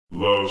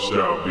Love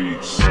Shout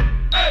Beats.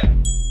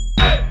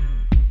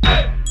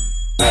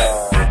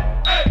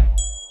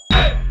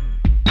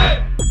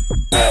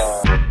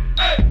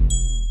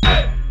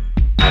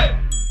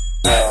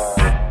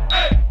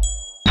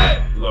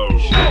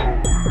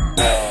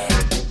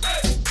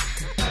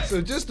 So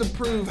just to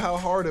prove how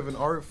hard of an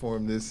art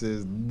form this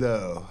is,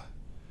 though,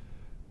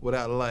 what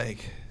I'd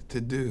like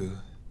to do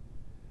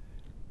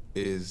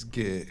is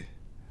get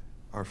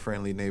our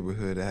friendly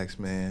neighborhood axe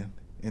man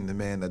and the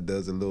man that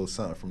does a little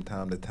something from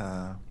time to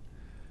time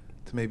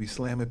to maybe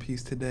slam a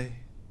piece today.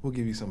 We'll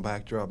give you some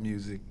backdrop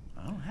music.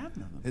 I don't have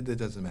nothing. It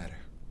doesn't matter,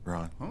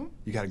 Ron. Huh?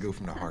 You gotta go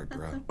from the heart,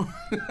 bro.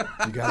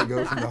 You gotta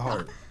go from the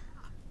heart.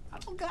 I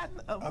don't got.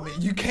 I mean,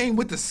 you came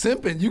with the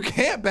simping. You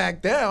can't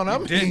back down.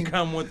 You did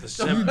come with the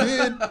simping. You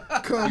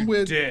did come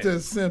with did. the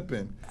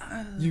simping.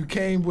 You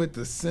came with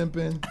the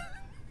simping,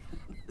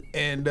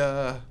 and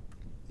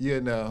you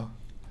know,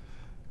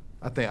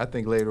 I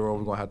think later on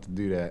we're gonna have to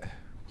do that.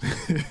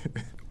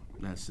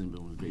 That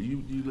simping was great.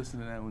 You listen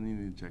to that one? You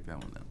need to check that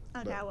one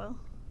out. Okay, I will.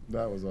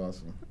 That was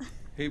awesome.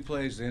 He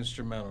plays the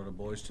instrumental to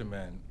Boys to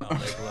Men. I'll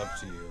make love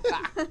to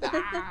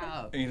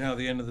you. And you know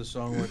the end of the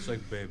song where it's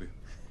like, baby.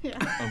 Yeah.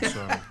 I'm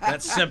sorry.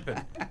 That's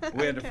simping.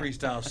 We had to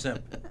freestyle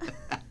simp.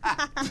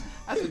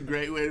 That's a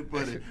great way to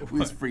put it. We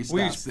was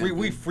freestyle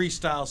We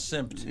freestyle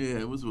simped. Yeah,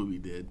 it was what we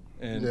did.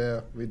 And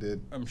Yeah, we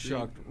did. I'm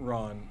shocked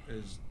Ron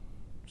is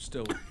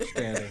still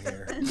standing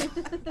here.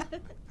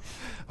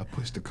 I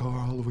pushed the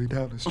car all the way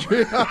down the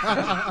street.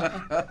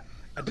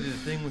 I did a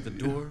thing with the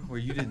door where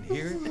you didn't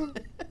hear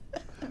it.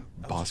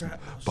 Boss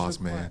so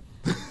man.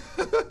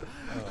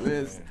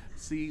 Man,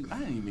 see, I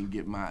didn't even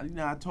get my.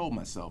 I told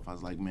myself I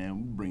was like, man,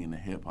 we're bringing the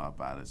hip hop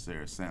out of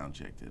Sara's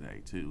SoundCheck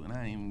today too, and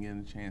I ain't even getting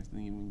a chance to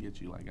even get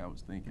you like I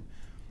was thinking.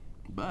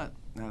 But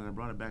now that I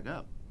brought it back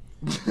up,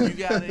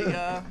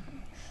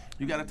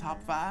 you got a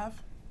top 5?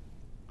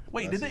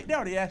 Wait, they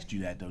already asked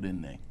you that though,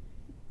 didn't they?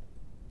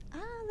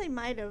 They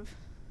might have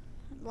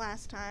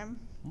last time.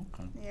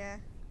 Okay. Yeah.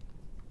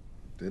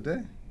 Did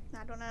they?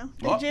 I don't know.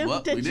 Well, Did you?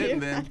 well, Did we you?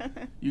 didn't I then. don't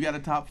know. You got a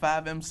top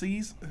 5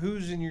 MCs?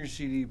 Who's in your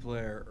CD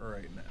player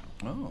right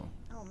now? Oh.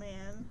 Oh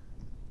man.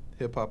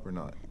 Hip hop or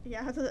not?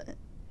 Yeah.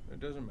 It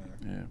doesn't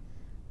matter.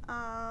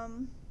 Yeah.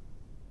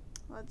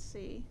 Let's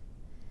see.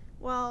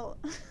 Well.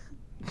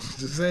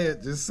 Just say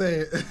it. Just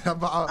say it.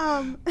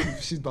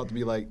 She's about to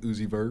be like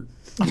Uzi Vert.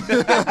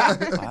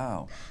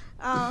 Wow.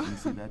 Didn't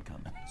see that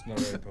coming. It's not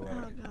very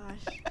poetic. Oh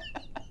gosh.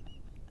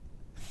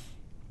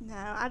 No,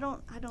 I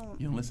don't.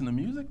 You don't listen to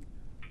music?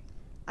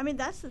 I mean,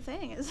 that's the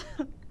thing is,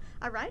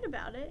 I write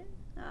about it.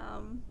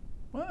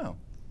 Wow.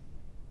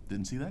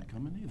 Didn't see that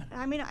coming either.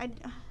 I mean,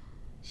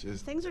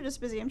 things are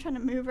just busy. I'm trying to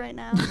move right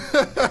now.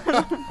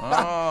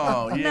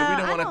 Oh, yeah, No, we I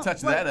don't want don't- to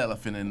touch what- that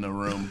elephant in the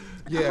room.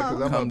 Yeah,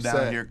 because I'm Come upset.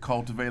 down here,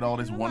 cultivate all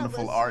this I'm not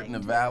wonderful art in the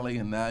listening to valley,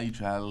 and now you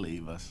try to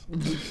leave us. I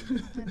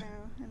know.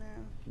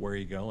 Where are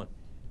you going?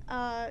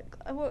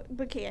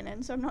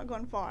 Buchanan, so I'm not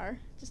going far.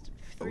 Just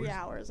 3 is-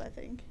 hours, I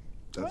think.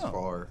 That's Oh.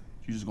 far.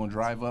 You just gonna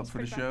drive up for the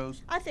pretty far.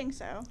 shows? I think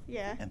so.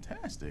 Yeah.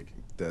 Fantastic.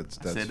 That's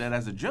I said that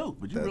as a joke,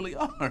 but you that- really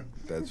are.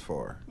 That's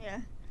far.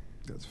 Yeah.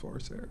 That's far,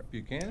 Sarah.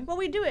 Buchanan? Well,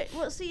 we do it.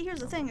 Well, see, here's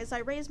the thing: is I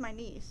raise my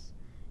niece,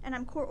 and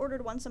I'm court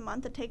ordered once a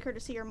month to take her to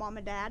see her mom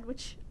and dad,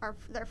 which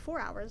they're 4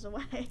 hours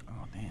away.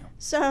 Oh, damn.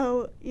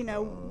 So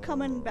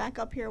coming back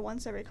up here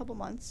once every couple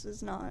months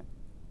is not.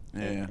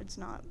 Yeah. It's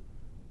not Too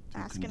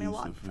asking a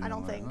lot. conducive, I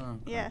don't like, think. oh,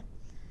 okay. Yeah.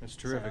 It's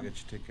terrific So- that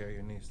you take care of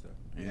your niece,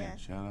 though. Yeah, Yeah.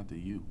 shout out to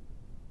you.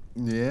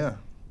 Yeah.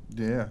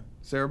 Yeah.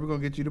 Sarah, we're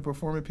going to get you to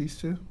perform a piece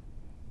too?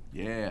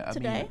 Yeah, I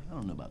Today? mean, I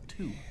don't know about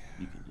 2. You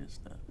can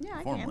just Yeah, I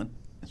perform can. one.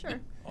 Sure.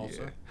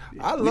 Also,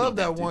 Yeah, I we love don't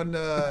that have to. one.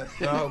 I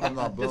hope I'm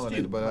not blowing you,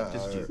 it, but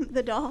just you.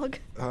 The dog.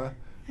 huh?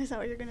 Is that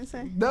what you're gonna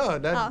say? No,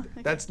 that Oh,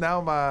 okay. that's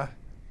now my.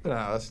 No,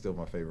 that's still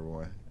my favorite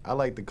one. I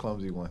like the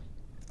clumsy one.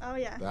 Oh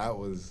yeah. That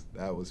was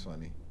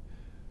funny.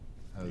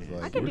 I was Yeah.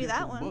 like, I could where- do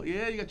that one. Well,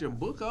 yeah, you got your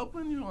book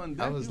open. You're on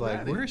deck. I was you like,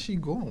 ready. where is she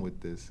going with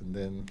this? And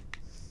then,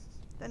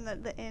 Then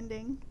the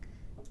ending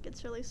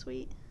gets really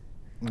sweet.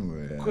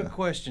 yeah. quick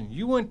question.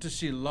 You went to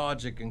see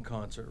Logic in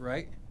concert,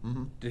 right?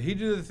 Mm-hmm. Did he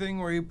do the thing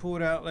where he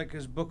pulled out like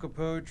his book of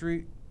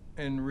poetry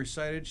and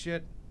recited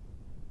shit?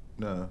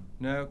 No,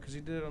 No, because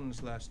he did it on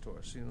his last tour.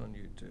 Seen it on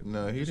YouTube.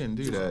 no, he didn't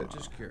do that.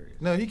 Just curious.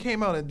 No, he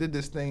came out and did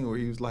this thing where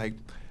he was like,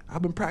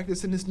 I've been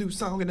practicing this new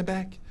song in the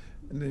back.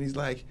 And then he's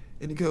like,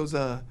 and he goes,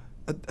 and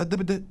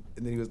then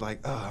he was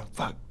like,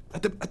 fuck.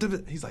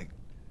 He's like,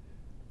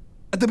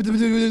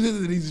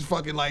 and he just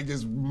fucking like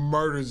just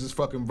murders this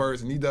fucking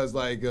verse. And he does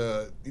like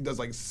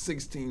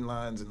 16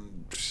 lines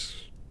in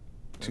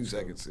 2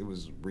 seconds. It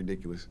was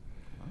ridiculous.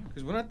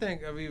 Because when I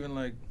think of even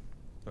like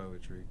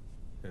poetry,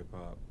 hip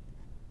hop,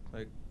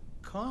 like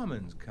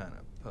Common's kind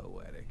of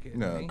poetic. Isn't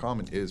No, he?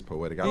 Common is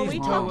poetic. Well, He's we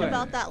my talked way.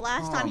 about that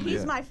last time. Oh,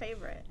 He's yeah. my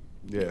favorite.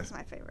 Yeah. He's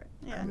my favorite.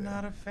 Yeah. I'm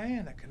not a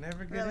fan. I can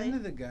never get Really? into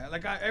the guy.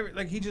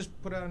 Like he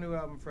just put out a new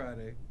album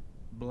Friday,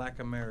 Black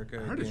America.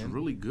 I heard it's Again.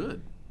 really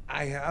good.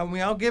 I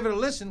mean, I'll give it a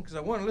listen because I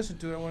want to listen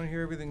to it. I want to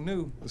hear everything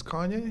new. Is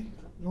Kanye?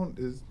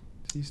 Is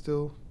he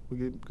still we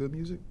get good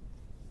music?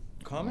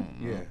 Common?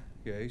 Mm-hmm. Yeah.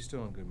 Yeah, he's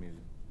still on good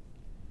music,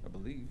 I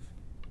believe.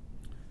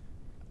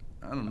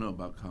 I don't know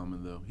about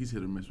Common though. He's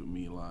hit or miss with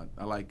me a lot.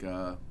 I like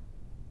a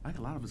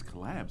lot of his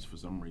collabs for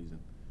some reason.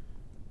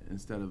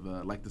 Instead of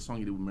like the song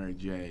he did with Mary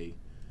J,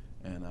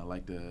 and I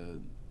like the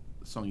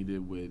song he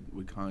did with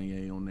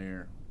Kanye on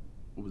there.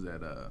 What was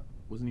that?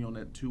 Wasn't he on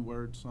that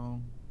 2-word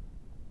song?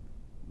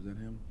 Was that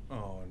him?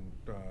 Oh, and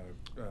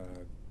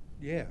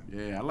yeah.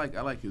 Yeah, I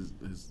like his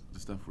the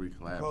stuff where he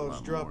collabs a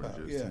College lot more.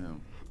 Dropout, Just yeah.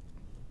 him.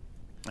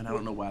 And I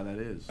don't know why that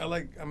is. I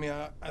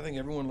think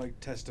everyone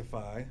liked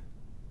Testify.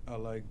 I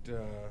liked,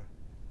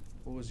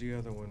 what was the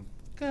other one?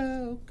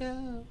 Go,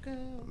 go, go.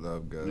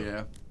 Love Go.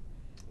 Yeah.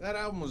 That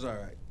album was all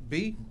right.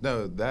 B?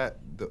 No,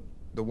 the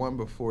one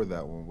before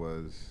that one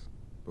was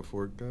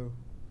before Go,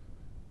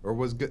 or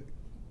was Go?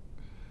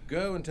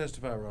 Go and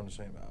Testify were on the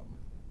same album.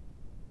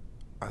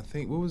 I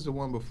think what was the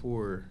one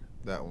before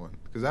that one?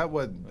 Because that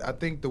was I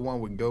think the one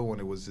with Go when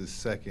it was his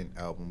second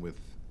album with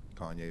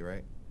Kanye,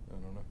 right? I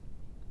don't know.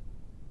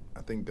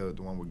 I think the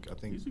one with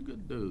He's a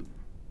good dude.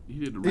 He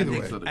did the Either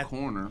remix way. of The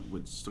Corner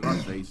with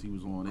Scarface. He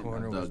was on it.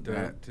 Corner I was dug dope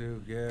that.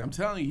 too, yeah. I'm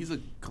telling you, he's a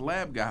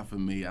collab guy for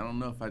me. I don't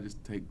know if I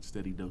just take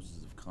steady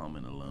doses of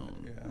Common alone.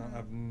 Yeah,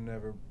 I've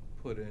never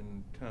put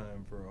in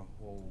time for a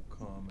whole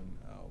Common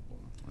album.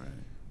 Right.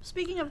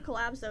 Speaking of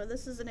collabs, though,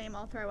 this is a name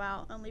I'll throw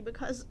out only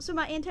because so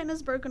my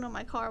antenna's broken on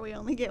my car. We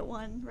only get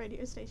one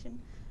radio station,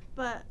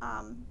 but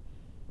I'm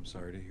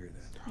sorry to hear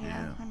that. yeah,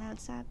 Yeah. I know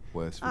it's sad.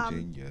 West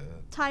Virginia.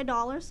 Ty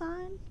Dolla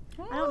Sign.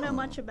 I don't know Oh.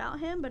 much about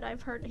him, but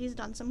I've heard he's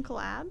done some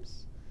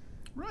collabs.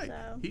 Right.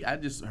 So- I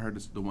just heard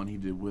the one he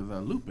did with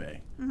Lupe,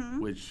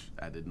 Mhm. which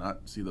I did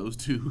not see those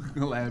two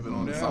collabing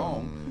on the No.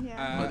 song.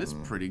 Yeah. But it's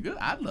pretty good.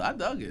 I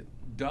dug it.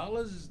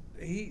 Dollars,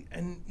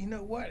 and you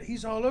know what?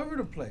 He's all over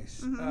the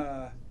place.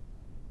 Mhm.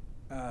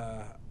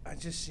 I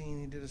just seen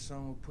he did a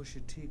song with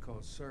Pusha T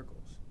called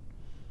Circles.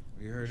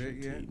 Have you heard it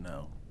yet?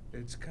 No.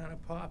 It's kind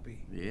of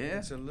poppy. Yeah?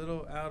 It's a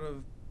little out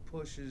of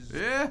Push's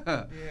Yeah.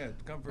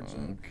 comfort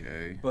zone.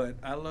 Okay. But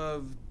I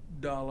love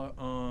Dollar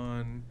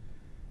on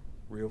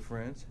Real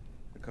Friends,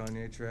 the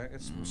Kanye track.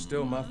 It's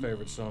still my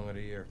favorite song of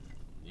the year.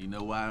 You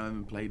know why I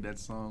haven't played that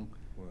song?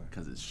 Why?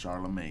 Because it's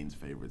Charlemagne's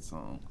favorite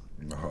song.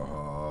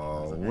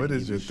 Oh, Like, what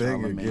is give your you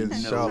thing Charlemagne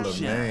against no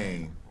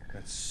Charlemagne?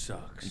 That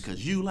sucks.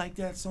 Because you like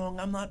that song,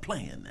 I'm not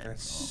playing that. That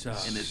song.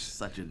 sucks. And it's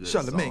such a good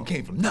Charlemagne song.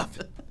 came from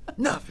nothing.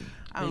 Nothing.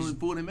 I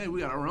don't know him, man. We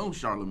got our own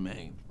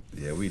Charlemagne.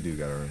 Yeah, we do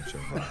got our own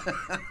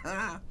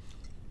show.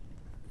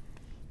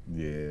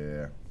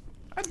 Yeah.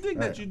 I dig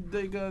that you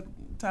dig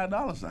Ty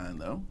Dolla Sign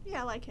though,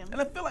 Yeah, I like him. and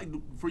I feel like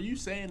for you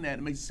saying that,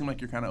 it makes it seem like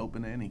you're kind of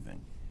open to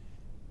anything.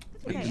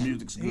 Like okay. the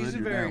music's good. He's a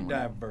you're very down with it.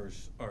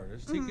 diverse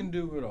artist. He can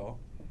do it all.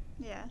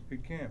 Yeah. He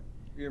can.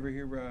 You ever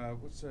hear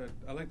what's that?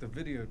 I like the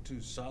video too.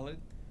 Solid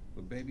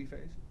with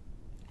Babyface.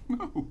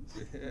 No.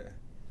 Yeah.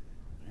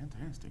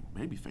 Fantastic.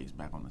 Babyface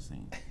back on the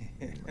scene.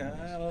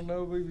 I don't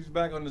know if he's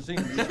back on the scene.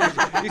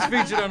 He's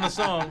featured on the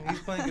song. He's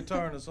playing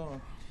guitar in the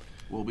song.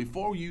 Well,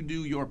 before you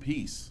do your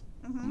piece,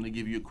 I'm gonna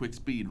give you a quick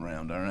speed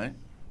round. All right?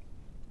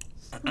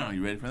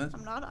 You ready for this?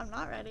 I'm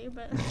not ready,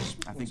 but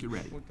I think you're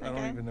ready. I don't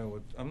Okay. even know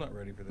what. I'm not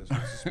ready for this.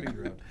 What's the speed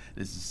round?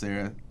 This is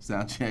Sara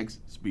SoundCheck's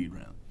speed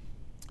round.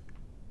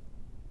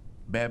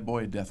 Bad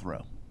Boy Death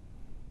Row.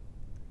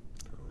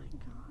 oh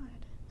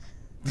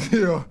my god.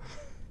 Yeah.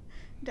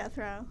 Death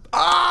Row.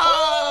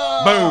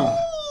 Ah! Boom.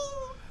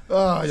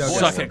 Oh, y'all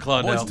Suck got it,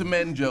 Claudel. Boyz II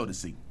Men,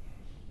 Jodeci.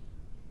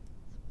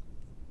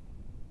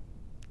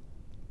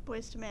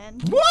 Boys to Men.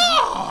 Wah!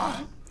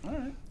 All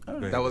right. All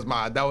right.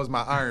 That was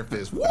my Iron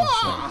Fist.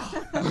 Wah!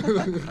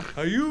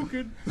 Are you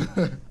good?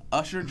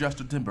 Usher,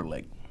 Justin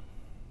Timberlake.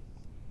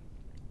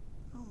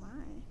 Oh my.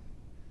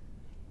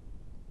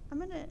 I'm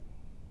gonna.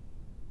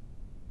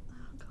 Oh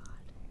god.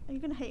 Are you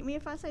gonna hate me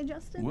if I say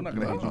Justin? We're not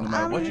gonna hate you no No.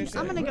 matter what you say.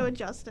 I'm gonna go with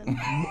Justin.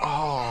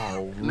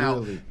 Oh, Now,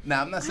 really?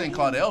 now I'm not saying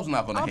Claudel's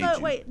not gonna hate Although,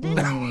 you. wait, did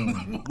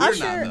We're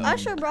Usher not,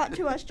 Usher brought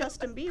to us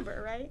Justin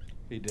Bieber, right?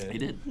 He did. He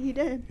did. He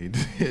did. He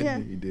did. Yeah.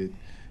 He did.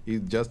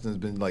 Justin's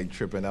been like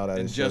tripping out at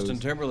And his Justin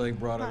shows. Timberlake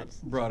brought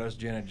us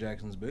Janet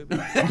Jackson's boob.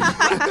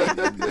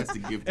 That's the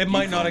gift. It you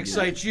might not can't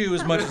excite you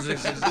as much as it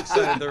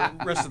excited the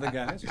rest of the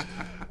guys,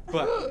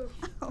 but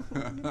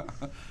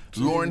get.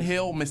 Lauryn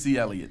Hill, Missy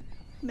Elliott.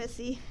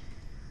 Missy.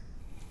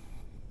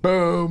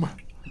 Boom.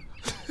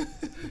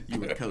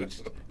 You were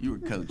coached. You were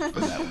coached for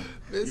that one.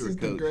 This You were is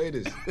the coached.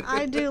 greatest.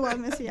 I do love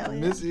Missy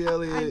Elliott. Missy I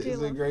Elliott do is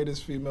the love-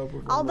 greatest female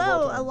performer. of all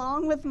Although, time.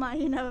 along with my,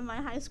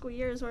 my high school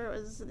years where it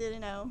was,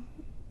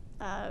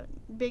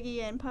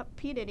 Biggie and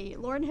P. Diddy,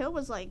 Lauryn Hill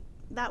was like,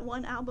 that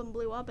one album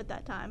blew up at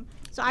that time.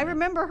 So I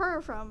remember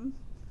her from,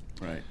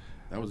 Right.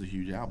 That was a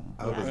huge album.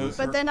 I was yeah.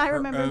 listening- But then I her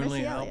remember only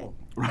Missy album. Elliott.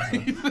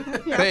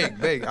 Right. Yeah.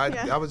 Big.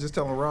 Yeah. I was just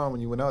telling Ron when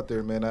you went out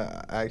there, man.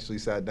 I actually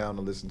sat down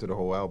and listened to the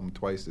whole album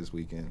twice this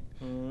weekend,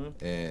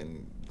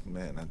 and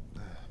man,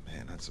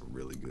 that's a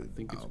really good. I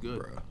think it's album, good.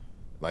 bro.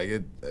 Like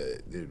it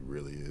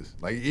really is.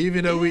 Like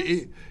even though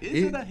Is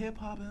it a hip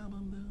hop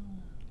album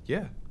though?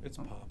 yeah, it's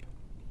pop.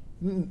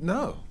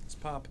 No, It's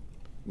pop.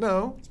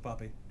 no, It's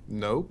poppy.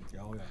 nope.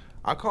 Oh yeah.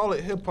 I call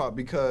it hip hop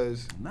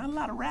because Not a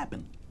lot of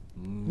rapping.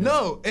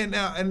 No,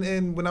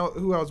 and when I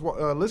was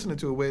listening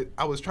to it with,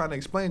 I was trying to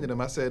explain to them.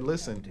 I said,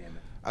 listen,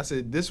 I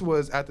said this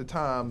was at the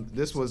time,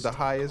 this was the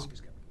highest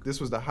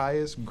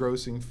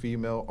grossing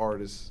female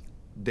artist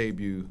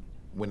debut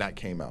when that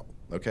came out,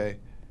 okay?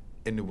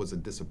 And it was a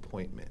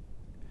disappointment.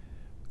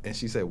 And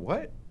she said,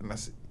 what? And I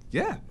said,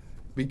 yeah,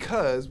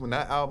 because when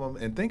that album,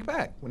 and think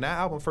back, when that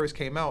album first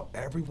came out,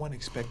 everyone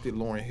expected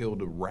Lauryn Hill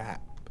to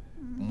rap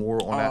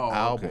more on that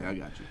album. Okay, I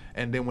got you.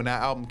 And then when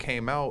that album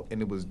came out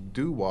and it was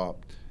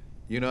doo-wop,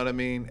 you know what I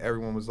mean?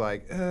 Everyone was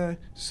like,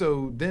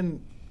 So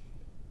then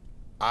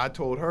I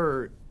told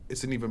her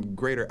it's an even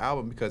greater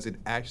album because it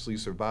actually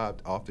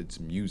survived off its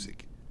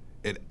music.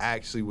 It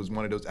actually was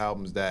one of those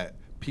albums that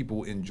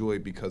people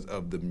enjoyed because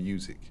of the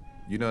music.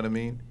 You know what I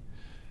mean?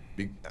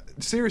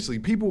 Seriously,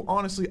 people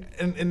honestly,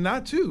 and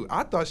not too.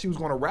 I thought she was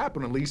going to rap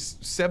on at least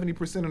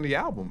 70% of the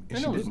album, and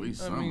she didn't. At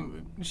least some of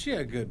it. She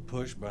had good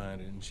push behind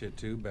it and shit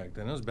too back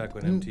then. That was back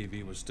when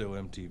MTV was still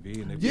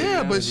MTV. And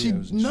Yeah, but she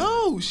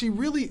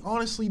really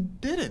honestly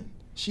didn't.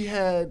 She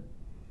had.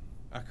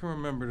 I can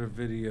remember the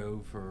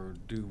video for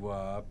Doo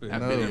Wop and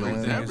That video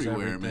was Everything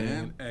everywhere, Is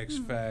man. X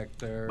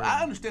Factor. But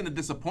I understand the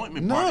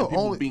disappointment No, part. Of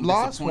people only being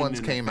Lost disappointed Ones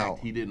in came the fact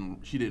out.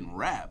 She didn't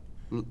rap.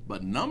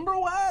 But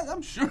number-wise,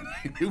 I'm sure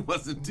it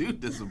wasn't too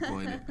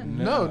disappointed.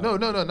 No,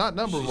 not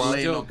number-wise.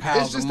 Laying on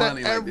piles It's just of that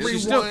money like this. everyone.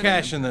 She's still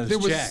cashing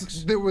those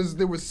checks. There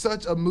was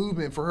such a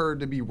movement for her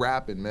to be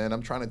rapping, man.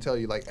 I'm trying to tell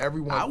you, like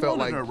everyone I felt wanted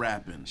like her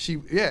rapping.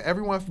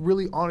 Everyone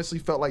really honestly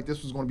felt like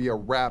this was going to be a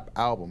rap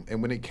album,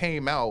 and when it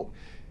came out,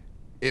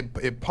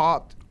 it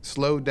popped,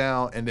 slowed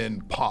down, and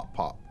then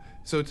pop.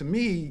 So to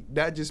me,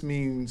 that just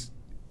means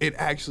it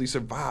actually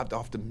survived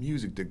off the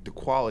music, the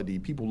quality.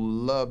 People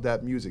love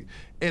that music.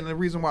 And the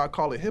reason why I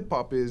call it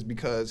hip-hop is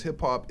because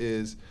hip-hop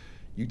is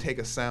you take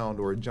a sound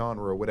or a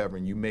genre or whatever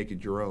and you make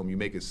it your own. You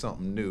make it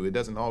something new. It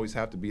doesn't always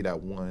have to be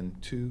that 1,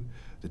 2,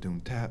 the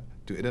doom tap.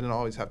 It doesn't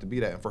always have to be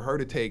that. And for her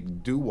to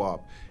take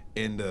doo-wop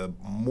and to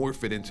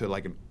morph it into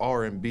like an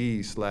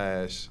R&B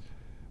slash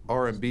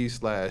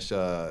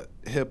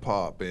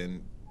hip-hop,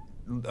 and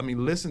I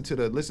mean listen to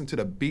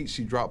the beat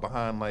she dropped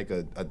behind like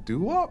a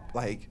doo-wop.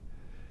 Like,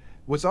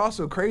 what's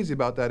also crazy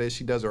about that is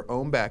she does her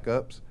own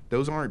backups.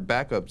 Those aren't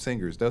backup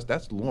singers. That's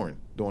Lauryn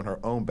doing her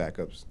own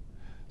backups.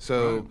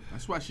 So Right.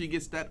 That's why she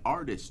gets that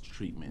artist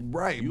treatment.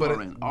 Right, You but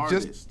are an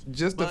artist.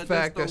 just the but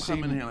fact don't that come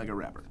she- in here like a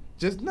rapper.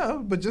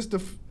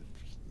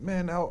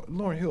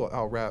 Lauryn Hill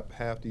out rap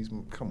half these.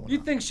 Come on. You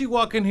now. think she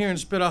walk in here and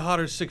spit a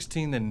hotter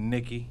 16 than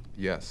Nicki?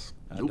 Yes,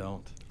 I Nope.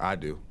 don't. I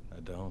do.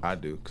 I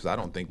don't. Because I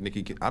don't think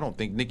Nicki can. I don't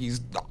think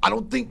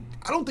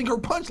her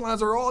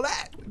punchlines are all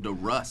that. The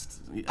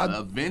rust.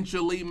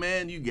 Eventually,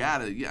 man, you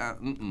gotta. Yeah.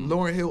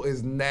 Lauryn Hill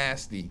is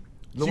nasty.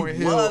 Lauryn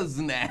She Hill was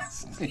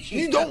nasty.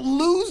 You don't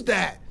lose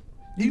that.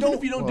 Even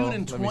if you don't do it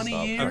in let me 20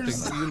 stop.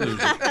 years. You lose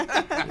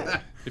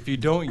it. If you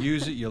don't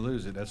use it, you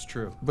lose it. That's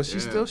true. But she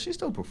Yeah.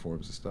 still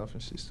performs and stuff,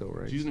 and she's still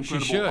right. She's an She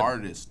incredible should.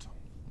 artist.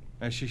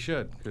 And she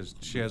should, because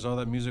she has all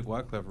that music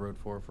Wyclef wrote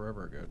for her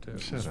forever ago, too.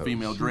 Shut up.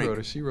 female She Drake.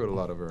 wrote a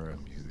lot of her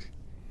own music.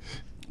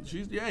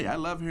 I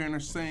love hearing her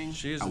sing.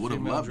 She is I a would have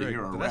female loved Drake. to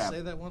hear her Did rap. I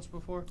say that once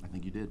before? I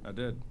think you did. I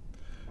did.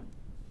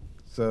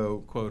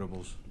 So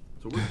Quotables.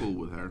 So we're cool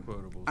with her.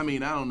 Quotables. I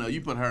mean, I don't know.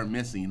 You put her and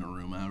Missy in a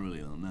room, I really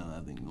don't know. I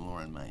think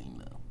Lauryn might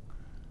know.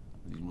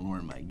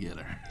 Lauryn might get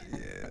her.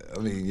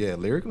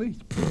 lyrically,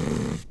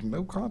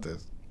 no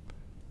contest.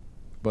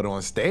 But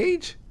on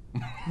stage,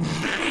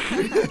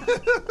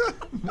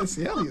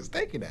 Missy Elliott's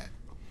taking that.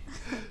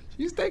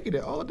 She's taking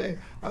it all day.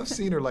 I've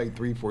seen her like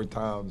 3-4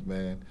 times,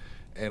 man,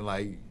 and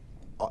like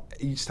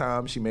each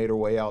time she made her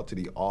way out to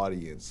the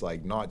audience,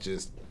 like not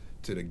just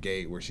to the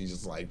gate where she's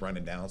just like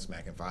running down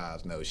smacking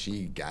fives. No,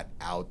 she got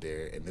out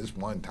there, and this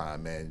one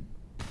time, man,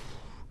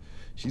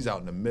 she's out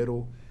in the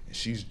middle and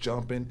she's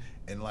jumping,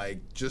 and like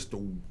just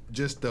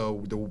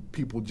the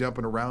people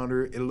jumping around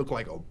her, it looked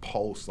like a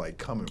pulse like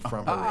coming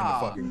from her in the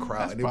fucking crowd.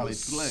 That's And it probably was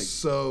slick.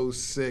 so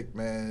sick,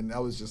 man. I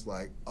was just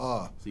like,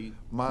 See?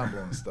 mind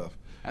blowing stuff.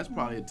 That's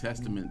probably a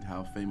testament to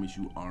how famous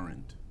you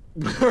aren't.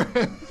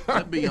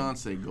 Let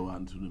Beyonce go out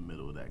into the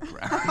middle of that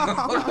crowd.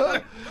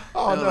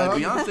 Like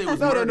Beyonce was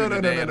murdered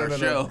today at her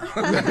show.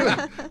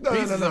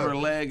 Pieces of her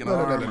leg and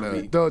arm.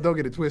 are beat. Don't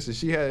get it twisted.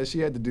 She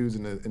had the dudes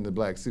in the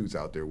black suits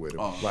out there with her.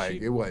 Oh,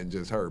 it wasn't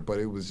just her, but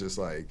it was just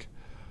like,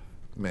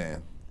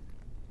 man.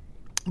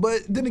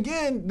 But then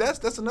again,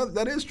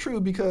 that is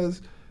true,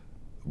 because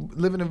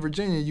living in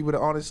Virginia, you would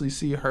honestly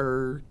see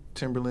her,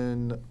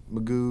 Timberland,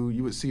 Magoo,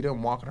 you would see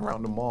them walking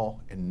around the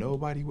mall and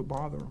nobody would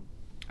bother them.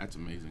 That's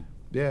amazing.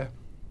 Yeah.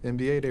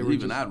 NBA, they were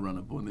Even just, I'd run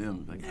up on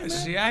them. Like, hey, man,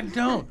 See, I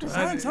don't.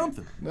 sign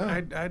something. no.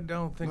 I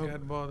don't think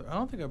I'd bother. I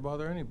don't think I'd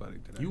bother anybody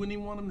today. You wouldn't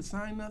even want them to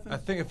sign nothing? I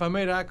think if I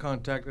made eye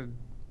contact, what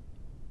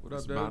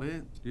That's up, Dave? about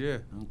it? Yeah.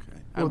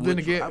 Okay. Well, then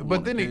again-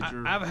 but then it-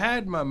 I've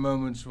had my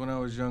moments when I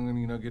was young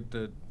and, get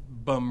to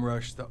bum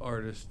rush the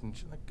artist and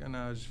shit, and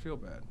I just feel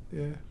bad.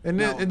 Yeah. And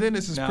then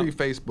this is Now,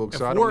 pre-Facebook,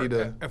 so if I don't need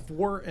to. If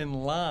we're in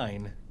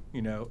line,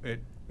 and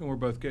we're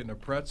both getting a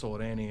pretzel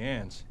at Annie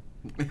Ann's,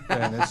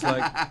 And it's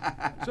like,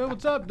 so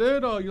what's up,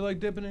 dude? Oh, you like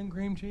dipping in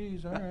cream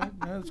cheese? All right,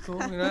 that's cool.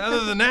 You know,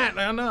 other than that,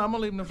 no, I'm gonna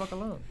leave him the fuck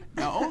alone.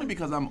 Now, only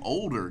because I'm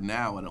older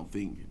now, I don't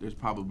think there's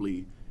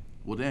probably,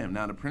 well, damn,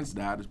 now the Prince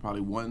died, there's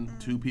probably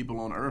 1-2 people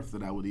on Earth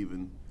that I would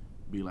even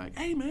be like,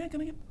 hey, man,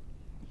 can I get...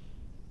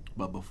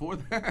 But before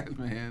that,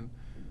 man,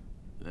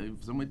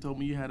 if somebody told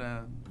me you had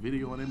a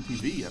video on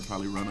MTV, I'd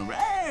probably run over,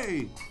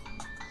 hey,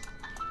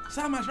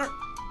 sign my shirt.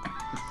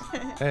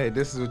 Hey,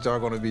 this is what y'all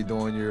gonna be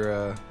doing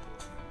your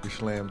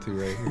slam to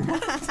right here.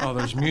 Oh,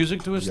 there's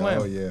music to a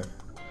slam. Oh yeah.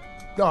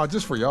 No,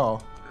 just for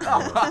y'all.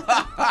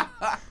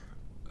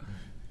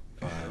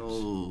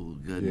 Oh,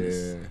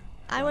 goodness. Yeah.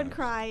 I would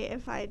cry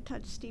if I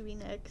touched Stevie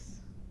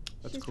Nicks.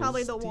 That's She's cool.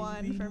 probably the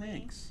one Stevie for me.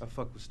 Nicks. I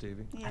fuck with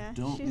Stevie. Yeah,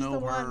 don't she's know the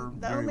her one,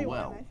 the very only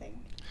well. one I think.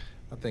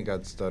 I think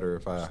I'd stutter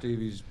if I.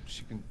 Stevie's,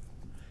 she can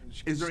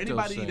Is there still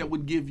anybody sing. that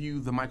would give you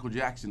the Michael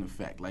Jackson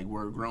effect, like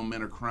where grown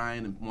men are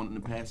crying and wanting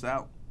to pass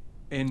out?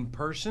 In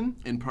person?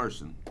 In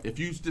person. If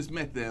you just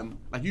met them,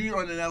 like you're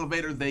on an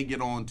elevator, they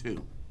get on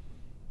too.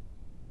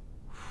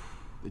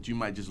 That you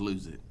might just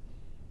lose it.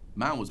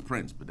 Mine was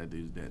Prince, but that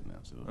dude's dead now,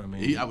 so I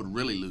mean- I would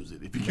really lose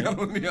it if he got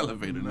on the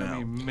elevator now.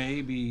 I mean,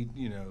 maybe,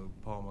 you know,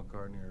 Paul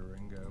McCartney or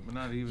Ringo, but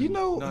not even. You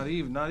know- not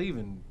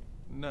even.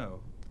 No,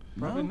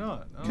 probably No?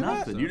 not. I don't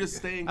Nothing. think so. You're just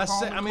staying I calm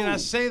say. and I mean, cool. I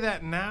say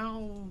that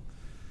now.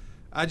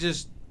 I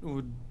just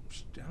would.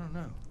 I don't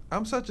know.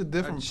 I'm such a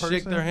different I'd person.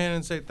 shake their hand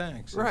and say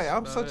thanks. Right.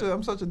 That's about it.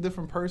 I'm such a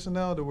different person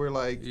now to where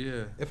like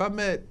Yeah. if I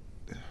met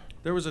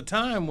There was a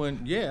time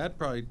when, yeah, I'd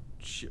probably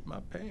shit my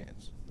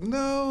pants.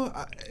 no,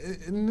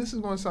 and this is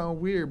gonna sound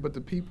weird, but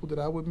the people that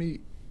I would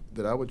meet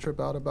that I would trip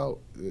out about,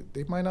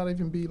 they might not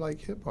even be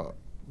like hip hop.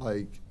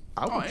 Like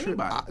I would trip,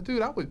 anybody.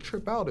 dude. I would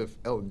trip out if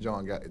Elton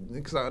John got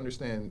because I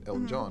understand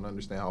Elton John,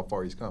 understand how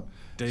far he's come.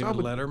 David I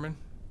would, Letterman.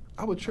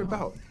 I would trip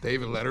out.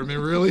 David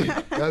Letterman, really?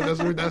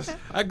 That's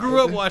I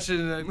grew up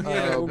watching that.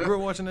 Yeah, grew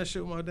up watching that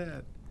shit with my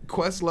dad.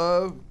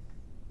 Questlove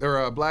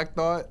or Black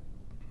Thought.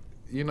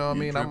 You know what I You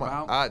mean? trip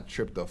out? I'd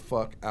trip the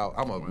fuck out.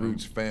 I'm a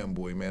Roots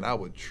fanboy, man. I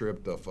would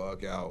trip the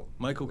fuck out.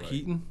 Michael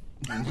Keaton.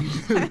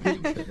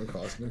 Kevin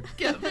Costner.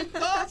 Kevin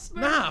Costner.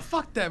 Nah,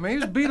 fuck that, man. He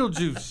was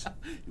Beetlejuice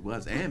He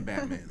was, and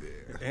Batman.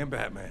 and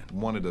Batman.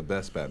 One of the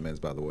best Batmans,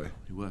 by the way.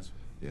 He was.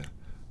 Yeah.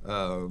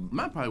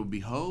 Mine probably would be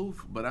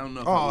Hove, but I don't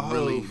know if Oh, I would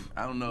really. Hove.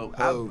 I don't know.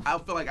 Hove. I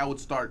feel like I would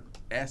start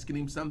asking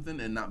him something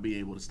and not be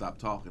able to stop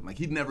talking. Like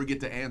he'd never get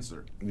to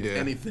answer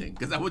anything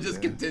because I would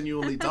just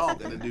continually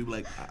talk and do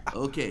like,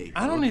 okay.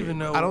 I don't okay. even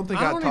know. I don't think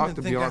I don't talked even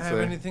to think I have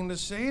Beyonce. anything to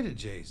say to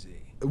Jay-Z.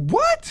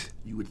 What?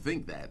 You would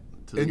think that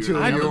Until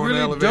in I the you're on the really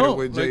elevator don't.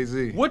 with Like,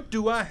 Jay-Z. What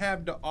do I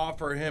have to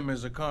offer him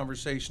as a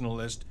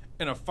conversationalist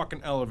in a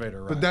fucking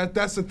elevator ride? But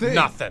that's the thing.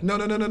 Nothing.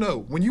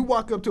 No. When you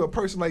walk up to a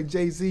person like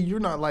Jay-Z, you're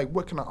not like,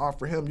 what can I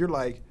offer him? You're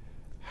like,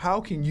 how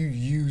can you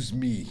use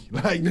me?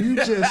 Like you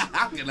just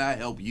How can I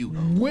help you?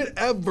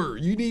 whatever.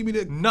 You need me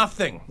to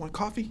Nothing. want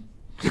coffee?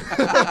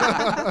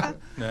 Nah,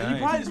 You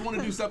probably just want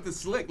to do something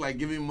slick, like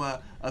give him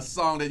a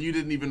song that you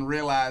didn't even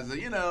realize that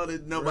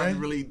that nobody Right.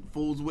 really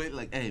fools with.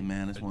 Like, hey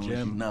man, I just want to let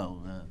you gem.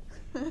 know,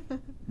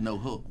 No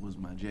Hook was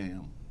my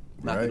jam.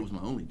 Not that Right. it was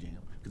my only jam,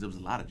 because there was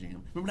a lot of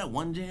jams. Remember that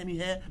one jam you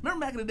had?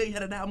 Remember back in the day you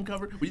had an album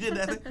cover? We did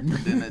that thing.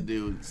 Then that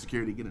dude,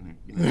 security, get in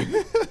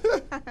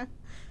there.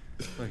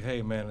 like,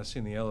 hey man, I've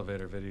seen the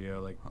elevator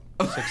video like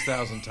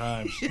 6,000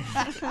 times.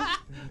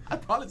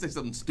 I'd probably say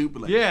something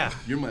stupid like, Yeah.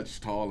 you're much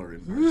taller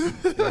in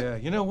person. Yeah,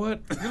 you know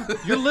what?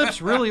 Your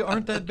lips really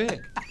aren't that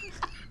big.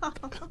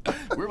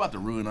 We're about to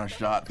ruin our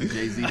shot for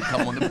Jay-Z to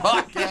come on the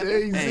podcast.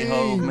 Jay-Z, Hey,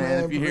 Hov,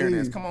 man, if you hear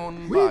this, please. come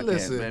on the We podcast,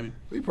 listen. baby.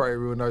 We probably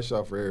ruined our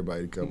shot for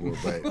everybody to come on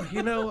back.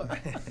 You know,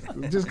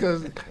 Just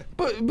because,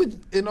 but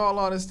in all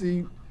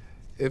honesty,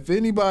 if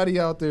anybody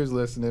out there is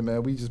listening,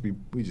 man, we just be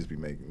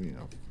making,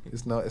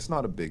 it's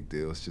not a big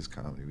deal. It's just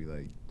comedy. We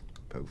like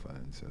poke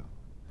fun, so.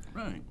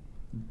 Right.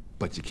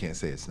 But you can't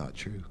say it's not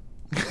true.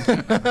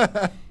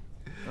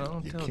 I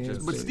don't You tell can't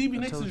jokes. But say- Stevie I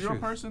Nicks tell is the your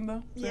truth. person,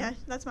 though? Yeah,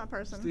 that's my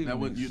person. Stevie Now,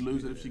 would Nicks. you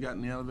lose it if she got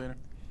in the elevator?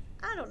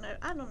 I don't know.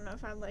 I don't know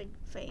if I'd like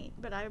faint,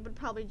 but I would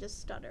probably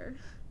just stutter.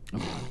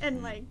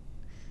 And like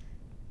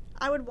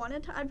I would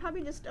want to I'd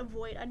probably just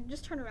avoid. I'd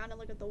just turn around and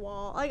look at the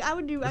wall. Like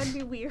I'd be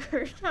weird.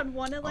 I'd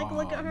want to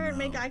look at her and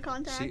make eye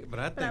contact. See, but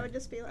I would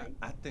just be like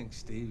I think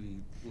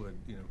Stevie would,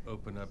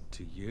 open up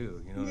to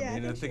you. You know what Yeah, I I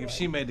mean? I think think she if would.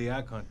 she made the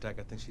eye contact,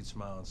 I think she'd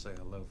smile and say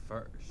hello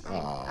first.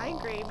 I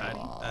agree, maybe.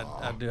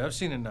 I do. I've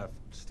seen enough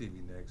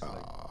Stevie Nicks. Like,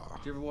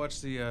 did you ever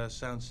watch the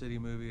Sound City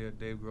movie that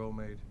Dave Grohl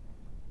made?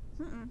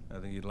 Mm-mm. I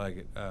think you'd like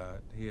it.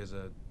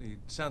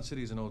 Sound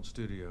City is an old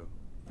studio,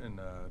 and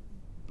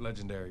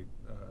legendary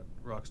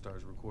rock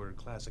stars recorded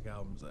classic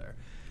albums there.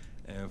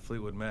 And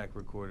Fleetwood Mac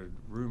recorded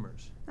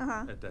Rumors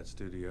Uh-huh. at that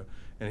studio.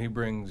 And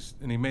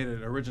he made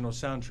an original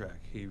soundtrack.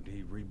 He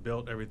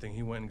rebuilt everything.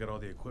 He went and got all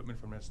the equipment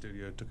from that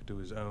studio, took it to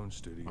his own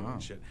studio Wow.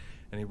 and shit.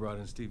 And he brought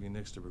in Stevie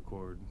Nicks to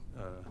record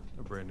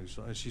a brand new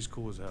song. And she's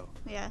cool as hell.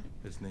 Yeah.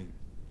 It's neat.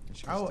 And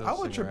she I can would- still I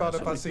would sing trip her out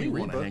ass if I off. see We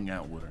want to Reba. hang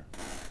out with her.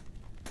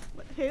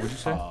 Who? What'd you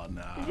say? Oh,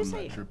 nah, Did you I'm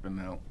say- not tripping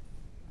out.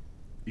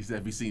 He said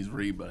if he sees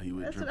Reba, he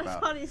would That's trip what I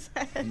out. thought he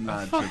said. I'm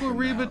not Fuck with tripping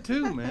Reba out.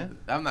 too, man.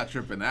 I'm not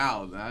tripping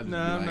out. I just No,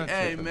 be I'm like, not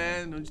hey tripping.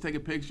 man, don't you take a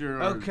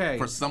picture Okay.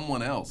 for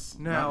someone else.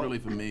 Now- Not really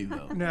for me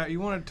though. Now you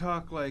want to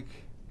talk like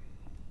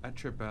I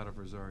trip out of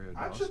Rosario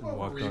I Dawson trip over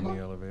walked on Reba.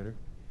 the elevator.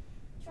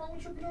 What's wrong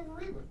with tripping over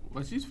Reba?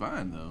 But she's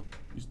fine though.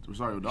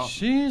 Sorry, Dawson.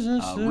 She's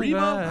a survivor. Reba?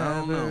 I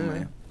don't know,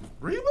 man.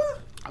 Reba?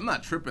 I'm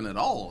not tripping at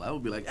all. I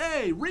would be like,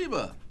 hey,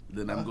 Reba.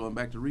 Then I'm going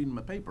back to reading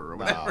my paper or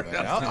Nah, whatever.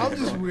 man. I'm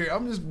just weird.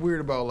 I'm just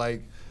weird about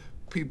like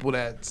people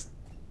that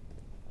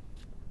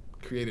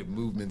created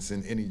movements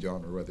in any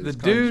genre, whether The it's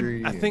country.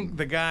 dude, I think and-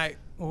 the guy.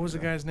 What was the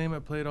guy's name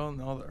that played all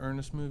the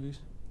Ernest movies?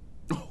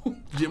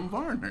 Jim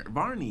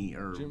Varney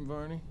or Jim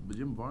Varney.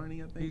 Jim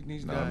Varney, I think.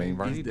 He's No, died. I mean,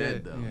 Varney's He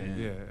dead, did. though, Yeah,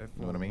 yeah. yeah.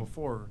 know what I mean?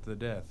 Before the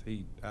death,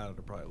 I would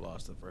have probably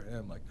lost it for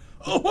him. Like,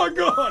 oh my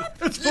God,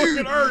 it's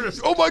fucking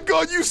Ernest. Oh my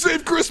God, you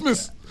saved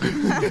Christmas!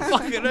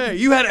 Fucking A.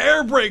 You had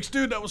air brakes,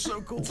 dude. That was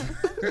so cool.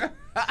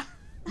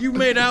 You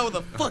made out with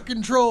a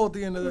fucking troll at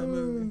the end of that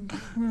movie.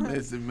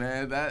 Listen,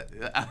 man,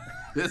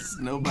 this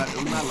nobody.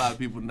 Not a lot of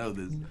people know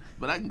this,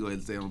 but I can go ahead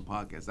and say it on the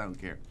podcast. I don't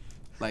care.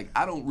 Like,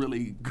 I don't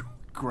really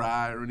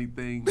cry or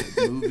anything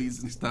at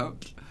movies and stuff.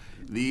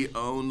 The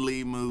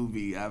only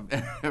movie I've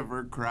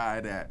ever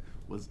cried at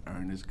was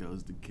Ernest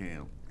Goes to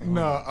Camp.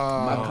 No,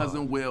 My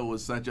cousin Will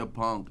was such a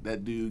punk.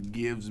 That dude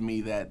gives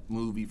me that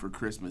movie for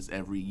Christmas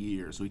every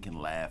year so he can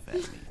laugh at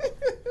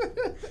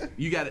me.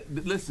 You got to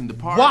listen. The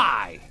part.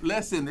 Why?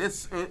 Listen,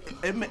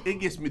 it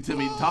gets me to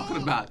me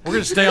talking about. We're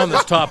gonna stay on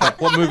this topic.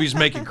 What movies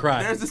make you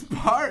cry? There's this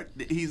part.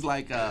 He's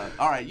like,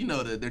 all right, you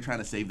know they're trying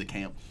to save the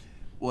camp.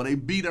 Well, they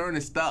beat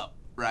Ernest up.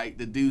 Right,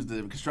 the dudes,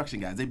 the construction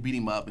guys, they beat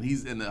him up, and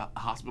he's in the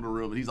hospital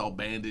room, and he's all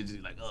bandaged. And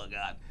he's like, "Oh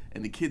God!"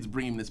 And the kids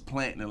bring him this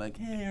plant, and they're like,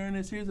 "Hey,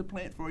 Ernest, here's a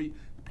plant for you."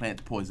 The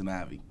plant's poison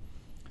ivy.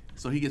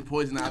 So he gets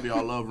poison ivy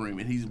all over him,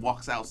 and he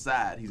walks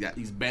outside.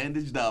 He's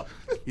bandaged up.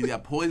 He's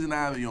got poison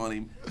ivy on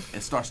him, and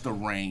it starts to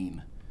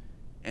rain.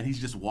 And he's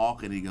just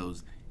walking. He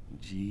goes,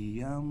 "Gee,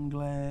 I'm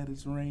glad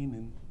it's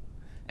raining."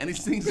 And he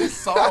sings this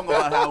song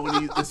about how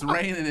when it's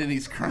raining and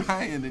he's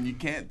crying and you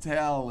can't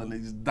tell, and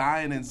he's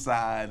dying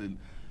inside and.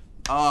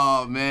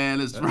 Oh man,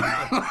 it's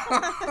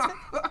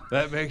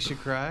That makes you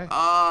cry?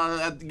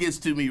 that gets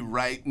to me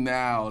right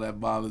now. That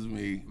bothers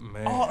me.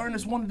 Man. All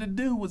Ernest wanted to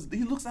do was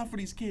he looks out for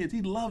these kids.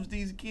 He loves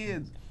these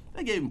kids.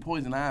 They gave him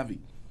poison ivy.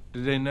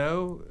 Did they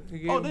know?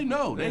 Oh, they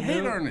know. They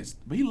hate knew? Ernest,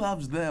 but he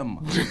loves them.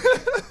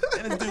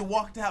 And this dude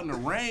walked out in the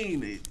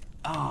rain.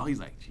 He's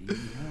like, "Gee,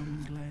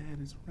 I'm glad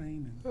it's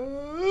raining."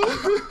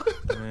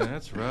 Man,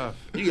 that's rough.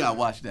 You gotta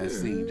watch that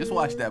scene. Just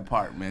watch that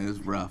part, man. It's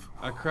rough.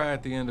 I cry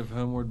at the end of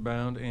Homeward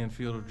Bound and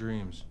Field of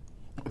Dreams.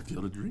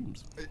 Field of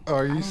Dreams. Are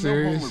I you don't know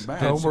serious? Homeward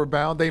Bound. Homeward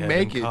Bound. They Kevin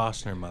make it.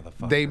 Costner,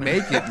 motherfucker. They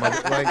make it.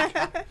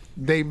 Like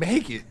they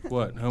make it.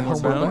 What? Homeward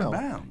Homeward Bound?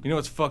 Bound. You know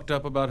what's fucked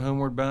up about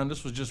Homeward Bound?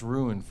 This was just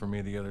ruined for me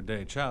the other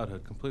day.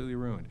 Childhood, completely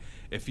ruined.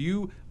 If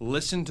you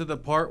listen to the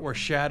part where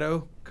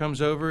Shadow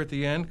comes over at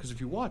the end, because if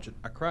you watch it,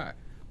 I cry.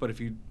 But if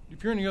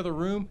you're in the other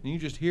room and you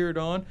just hear it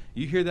on,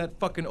 you hear that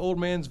fucking old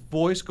man's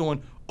voice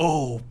going,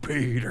 "Oh,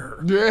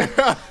 Peter." Yeah.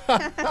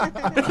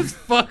 That's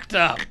fucked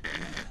up.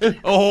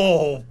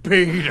 "Oh,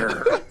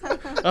 Peter.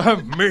 I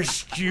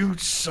missed you,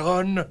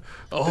 son.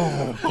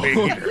 Oh,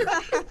 Peter."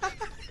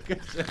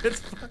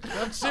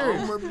 I'm serious.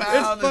 Homeward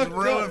Bound is fucked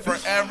ruined up. for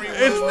everyone.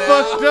 It's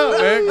fucked up,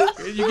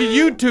 man. You can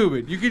YouTube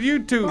it. You can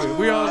YouTube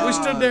it. We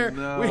stood there.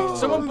 no.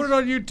 Someone put it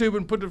on YouTube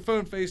and put the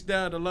phone face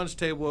down at the lunch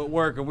table at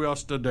work, and we all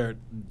stood there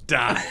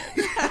dying.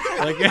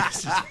 Like,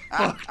 it's just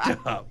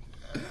fucked up.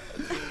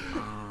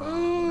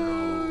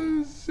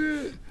 Oh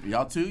shit.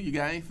 Y'all too? You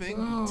got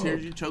anything?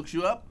 Tears you chokes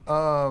you up?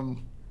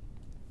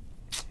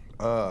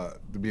 To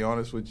be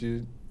honest with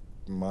you,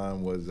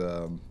 mine was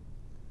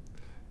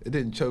it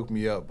didn't choke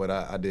me up, but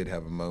I did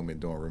have a moment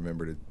during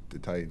Remember the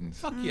Titans.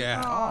 Fuck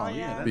yeah. Oh, yeah,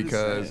 yeah. that is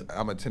Because sad.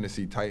 I'm a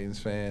Tennessee Titans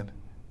fan.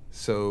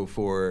 So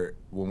for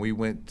when we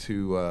went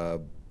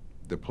to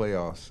the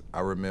playoffs, I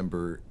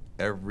remember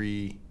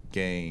every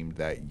game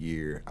that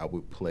year I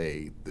would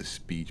play the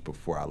speech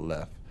before I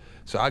left.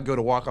 So I'd go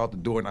to walk out the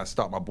door and I'd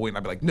stop my boy and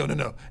I'd be like,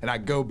 no. And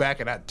I'd go back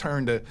and I'd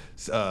turn to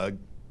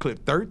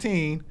clip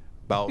 13,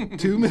 about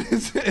 2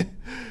 minutes in,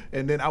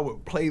 and then I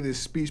would play this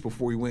speech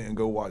before we went and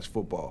go watch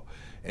football.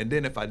 And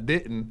then if I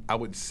didn't, I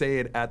would say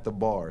it at the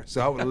bar.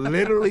 So I would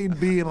literally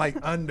be in like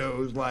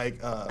undos, like,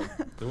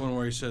 The one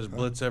where he says,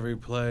 "Blitz every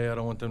play. I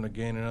don't want them to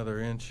gain another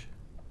inch."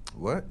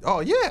 what?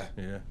 Oh, yeah.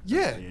 Yeah.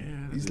 Yeah.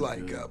 that He's is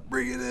like, good.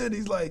 bring it in.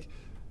 He's like,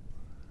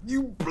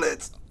 you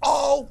blitz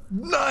all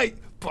night.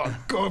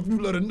 Fuck off. You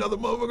let another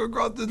motherfucker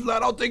cross this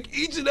line. I'll take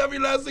each and every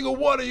last single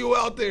one of you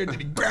out there. And then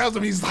he grabs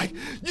him. He's like,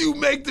 you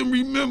make them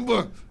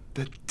remember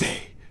the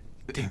day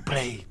they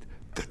played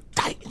the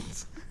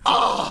Titans.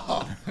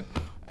 Oh.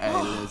 Hey,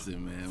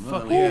 listen, man. My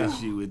Fuck only yeah.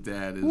 issue with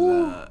that is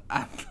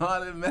I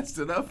thought it messed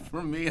it up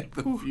for me at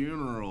the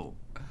funeral.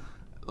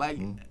 Like,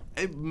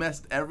 it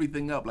messed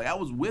everything up. Like, I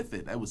was with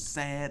it. I was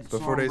sad.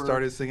 Before they somber.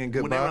 started singing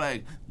When they were Goodbye?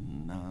 like,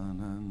 na,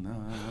 na,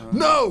 na.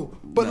 No,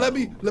 but let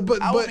me.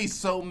 But I would be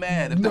so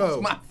mad if no, that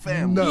was my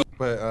family. No,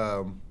 but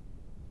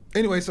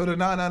Anyway, so the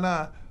nah.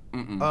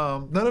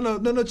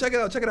 No. Check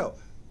it out.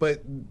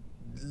 But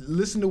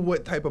listen to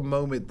what type of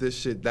moment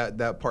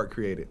that part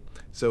created.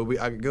 So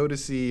I go to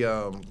see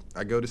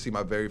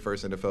my very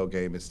first NFL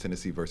game. It's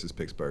Tennessee versus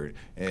Pittsburgh,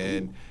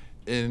 and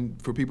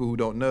for people who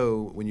don't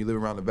know, when you live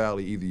around the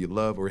valley, either you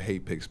love or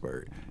hate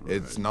Pittsburgh. Right.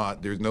 It's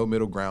not. There's no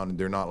middle ground, and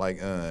they're not like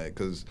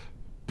because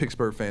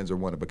Pittsburgh fans are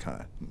one of a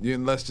kind.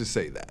 Let's just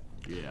say that.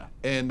 Yeah.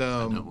 And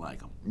I don't like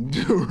them.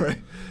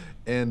 Right.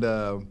 And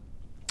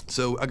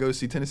so I go to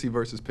see Tennessee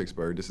versus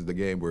Pittsburgh. This is the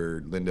game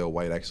where Lindell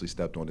White actually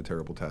stepped on the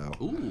terrible towel.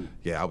 Ooh.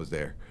 Yeah, I was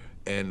there.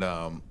 And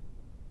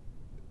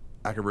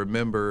I can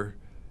remember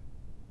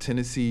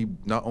Tennessee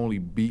not only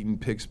beating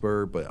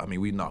Pittsburgh, but I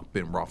mean we knocked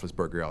Ben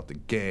Roethlisberger out the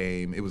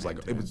game. It was like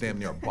it was damn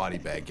near a body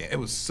bag game. It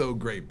was so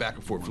great, back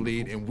and forth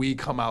lead, and we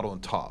come out on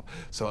top.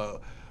 So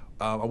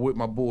I'm with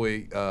my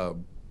boy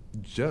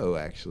Joe,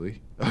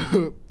 actually.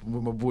 With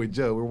my boy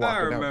Joe, we're walking out.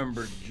 I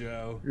remember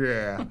Joe.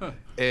 Yeah,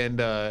 and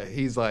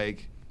he's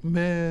like,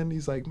 man,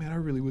 I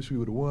really wish we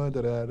would have won.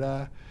 Da da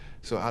da.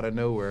 So out of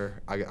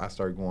nowhere, I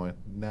start going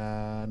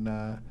nah.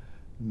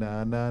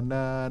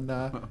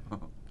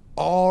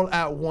 All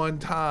at one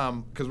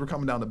time, because we're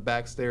coming down the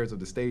back stairs of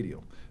the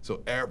stadium.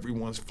 So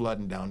everyone's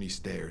flooding down these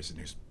stairs, and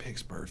there's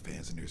Pittsburgh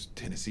fans and there's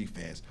Tennessee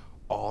fans.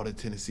 All the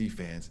Tennessee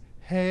fans,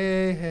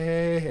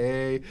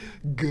 hey,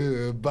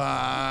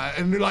 goodbye.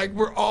 And they're like,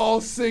 we're all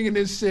singing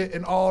this shit,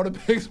 and all the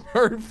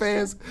Pittsburgh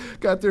fans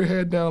got their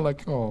head down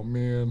like, oh,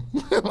 man.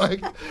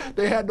 Like,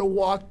 they had to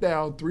walk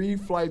down 3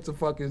 flights of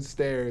fucking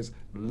stairs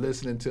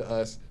listening to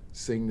us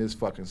sing this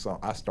fucking song.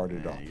 I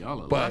started it off.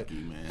 Y'all are but, lucky,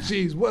 man.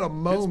 Jeez, what a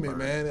moment,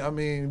 Pittsburgh. man. I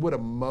mean, what a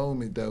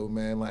moment, though,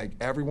 man. Like,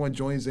 everyone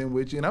joins in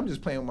with you, and I'm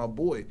just playing with my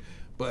boy.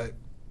 But,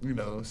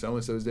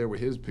 so-and-so's there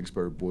with his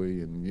Pittsburgh boy,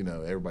 and,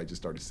 everybody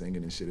just started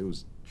singing and shit.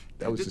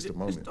 That was just a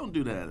moment. Just don't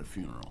do that at a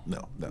funeral.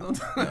 No.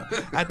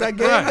 At that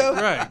game, though,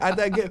 at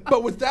that game.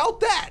 But without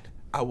that,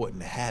 I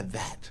wouldn't have had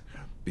that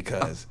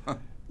because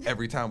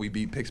every time we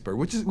beat Pittsburgh,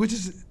 which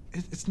is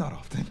it's not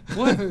often.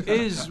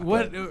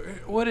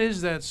 What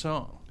is that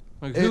song?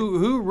 Like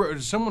who wrote,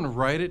 did someone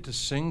write it to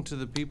sing to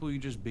the people you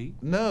just beat?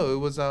 No, it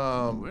was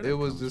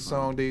the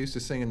song they used to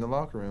sing in the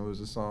locker room. It was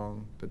a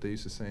song that they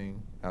used to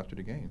sing after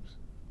the games.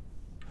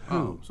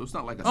 Oh, so it's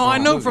not like a song. Oh, I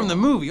know from the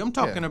movie. I'm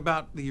talking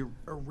about the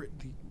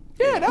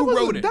yeah, that who was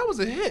wrote it? That was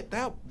a hit.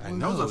 That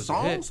was a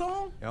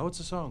song? Yeah, it's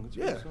a song. It's a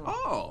Yeah. song.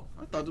 Oh,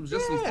 I thought it was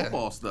just some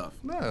football stuff.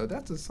 No,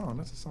 that's a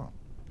song.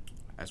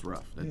 That's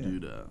rough. That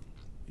dude,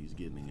 he's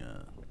getting,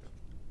 they're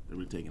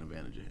really taking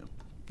advantage of him.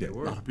 Yeah, A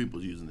lot of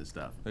people's using this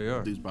stuff. They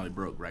are. Dude's probably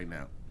broke right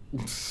now.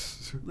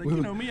 Like,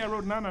 me, I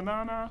wrote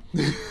na.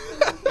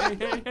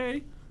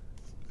 hey.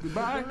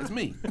 Goodbye. It's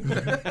me.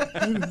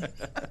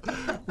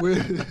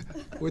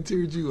 What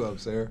teared you up,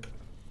 Sarah?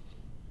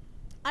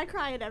 I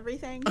cry at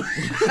everything.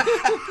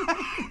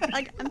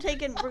 Like,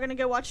 we're going to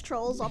go watch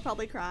Trolls. I'll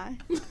probably cry.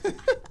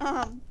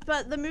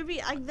 But the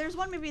movie, there's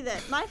one movie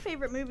that, my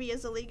favorite movie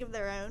is A League of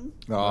Their Own.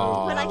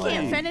 Oh. But I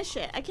can't finish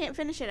it. I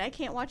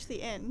can't watch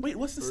the end. Wait,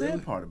 what's the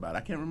sad part about it?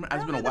 I can't remember. I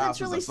It's don't been a know, but while it's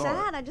since really I saw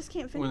sad. it. I just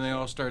can't finish When they it.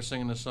 all start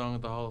singing the song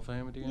at the Hall of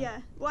Fame at the end? Yeah.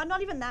 Well,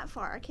 not even that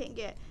far. I can't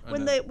get.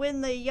 When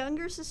the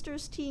younger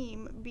sister's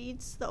team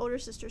beats the older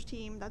sister's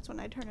team, that's when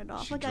I turn it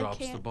off. She like drops I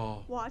can't the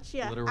ball. watch.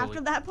 Yeah. Literally.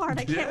 After that part,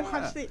 I can't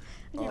watch the.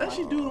 Does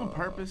she do it on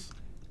purpose?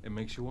 It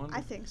makes you wonder.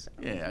 I think so.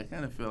 Yeah, I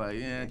kind of feel like,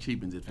 it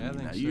cheapens it for I me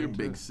think now. so, You're a too.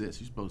 big sis.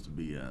 You're supposed to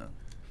be,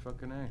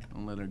 Fucking A.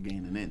 don't let her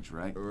gain an inch,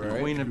 right? Right.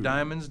 Queen of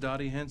Diamonds,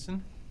 Dottie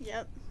Henson.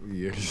 Yep.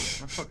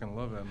 Yes. I fucking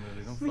love that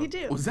movie. Don't Me fuck-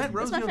 too. Was that That's my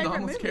Rosie favorite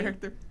O'Donnell's movie.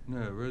 character?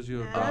 No, Rosie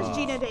That O'Donnell. was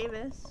Gina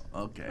Davis.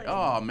 Okay. Like-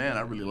 Oh, man,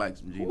 I really like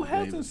some Gina Who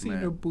hasn't Davis, seen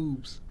man. her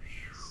boobs?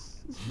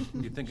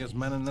 You think there's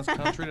men in this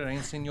country that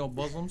ain't seen your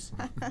bosoms?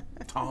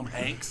 Tom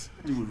Hanks,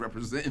 dude was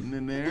representing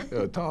in there.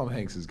 Yo, Tom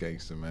Hanks is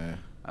gangster, man.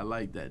 I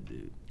like that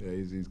dude. Yeah,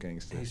 he's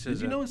gangster. He says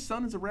Did you know his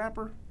son is a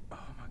rapper? Oh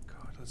my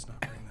God, let's not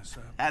bring this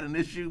up. Had an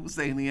issue with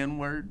saying the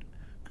N-word?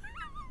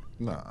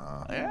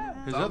 Nah.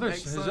 Yeah. His Tom other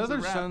Hanks' his son's a other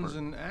rapper. son's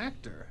an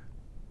actor.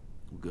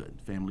 Good.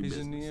 Family He's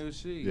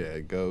business. in the OC. Yeah,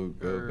 go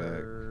back.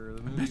 Or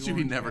the I movie bet you he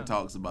Orange never County.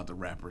 talks about the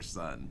rapper's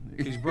son.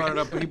 He brought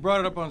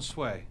it up on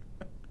Sway.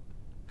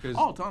 'Cause-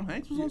 Oh, Tom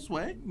Hanks was on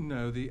Sway?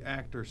 No, the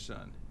actor's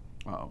son.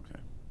 Oh, okay.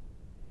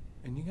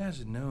 And you guys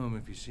would know him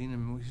if you've seen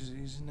him.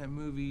 He's in that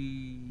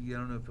movie. I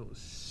don't know if it was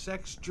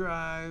Sex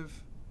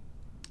Drive.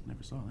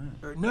 Never saw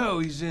that. Or no,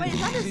 he's in. Wait, is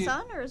that his he's in-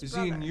 son or his Is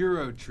he in brother?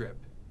 Euro Trip?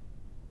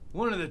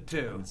 One of the I two.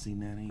 haven't seen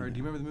that either. Or do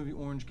you remember the movie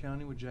Orange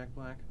County with Jack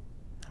Black?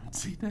 I haven't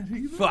seen that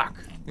either. Fuck.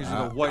 These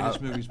are the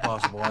whitest movies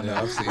possible. I know.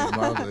 Yeah, I've seen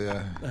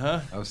him.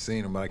 Huh? I've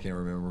seen him, but I can't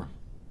remember.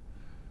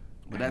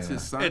 But that's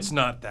his son? It's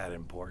not that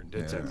important.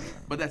 It's Yeah.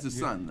 But that's his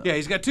son, though. Yeah,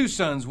 he's got 2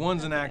 sons.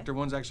 One's an actor.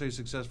 One's actually a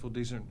successful,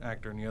 decent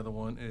actor, and the other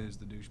one is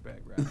the douchebag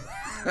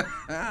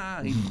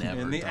rapper. He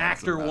never And the talks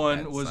actor about one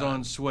that was son.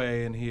 on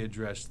Sway, and he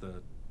addressed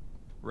the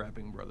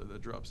rapping brother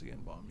that drops the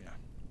N-bomb. Yeah.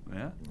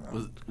 Yeah.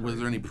 Was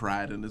there any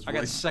pride in this I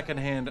voice? got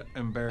secondhand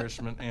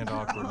embarrassment and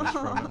awkwardness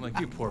from it. Like,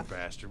 you poor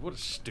bastard. What a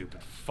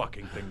stupid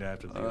fucking thing to have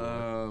to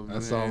deal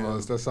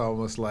with. That's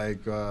almost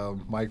like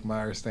Mike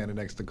Myers standing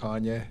next to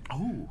Kanye.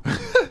 Oh.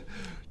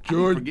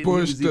 George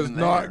Bush does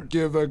not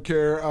give a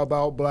care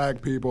about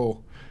black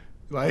people.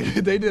 Like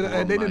they did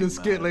a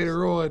skit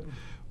later on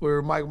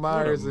where Mike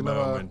Myers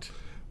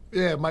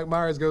Mike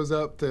Myers goes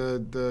up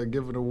to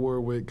give an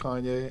award with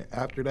Kanye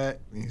after that.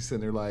 And he's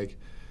sitting there like,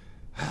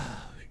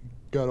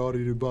 got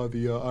audited by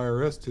the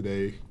IRS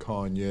today,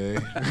 Kanye.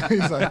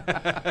 He's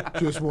like,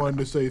 just wanted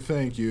to say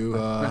thank you.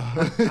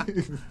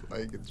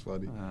 Like, it's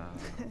funny.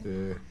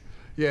 Yeah.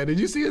 Yeah, did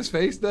you see his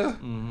face though?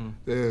 Mm-hmm.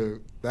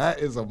 Dude, that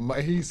is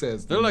he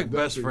says they're like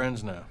best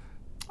friends now.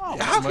 Oh,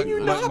 how can you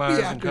not Myers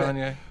be after and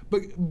Kanye?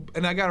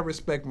 But I gotta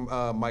respect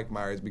Mike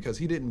Myers because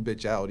he didn't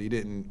bitch out. He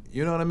didn't,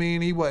 you know what I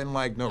mean? He wasn't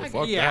like, no,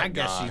 fuck yeah, that I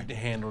guess guy. he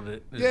handled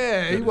it.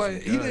 Yeah, he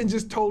wasn't. He didn't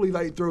just totally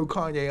like throw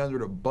Kanye under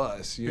the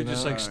bus. You He know?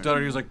 just like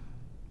stuttered. He was like,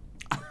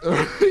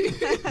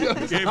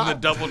 gave him the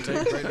double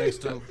take right next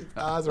to him. His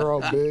eyes are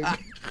all big.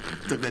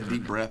 Took that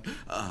deep breath.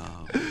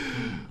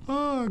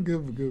 Oh,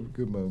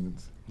 good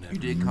moments. You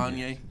did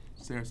Kanye,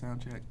 Sara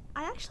SoundCheck?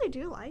 I actually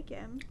do like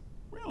him.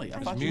 Really? I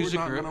His thought you were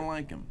not gonna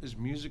like him. His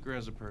music or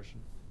as a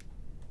person?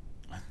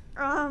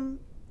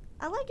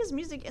 I like his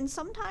music, and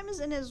sometimes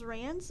in his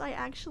rants, I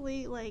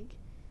actually like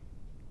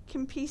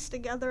can piece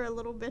together a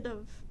little bit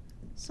of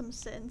some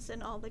sense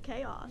in all the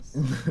chaos.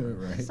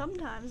 Right.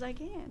 Sometimes I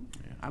can.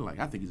 Yeah,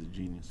 I think he's a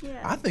genius.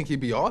 Yeah. I think he'd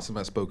be awesome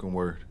at spoken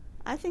word.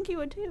 I think he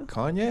would too.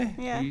 Kanye?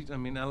 Yeah.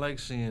 I like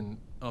seeing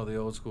all the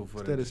old school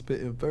footage. Instead of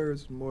spitting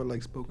verse, more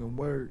like spoken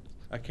word.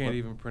 I can't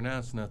even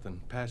pronounce nothing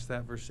past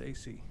that verse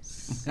AC.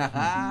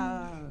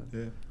 Yeah.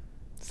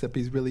 Except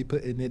he's really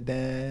putting it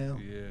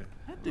down. Yeah.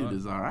 That dude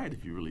is all right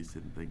if you really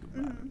sit and think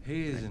about it.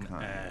 He is an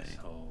Kanye.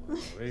 asshole.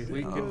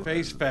 We can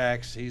face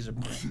facts. He's a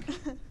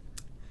prick.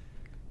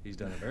 He's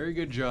done a very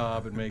good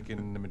job in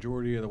making the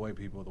majority of the white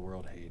people of the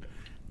world hate him.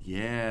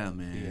 Yeah,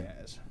 man. He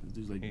has. This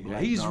dude's like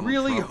Black He's Donald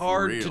really Trump for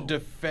hard real. to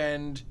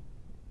defend.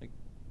 Like,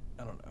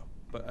 I don't know,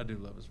 but I do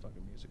love his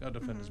fucking music. I'll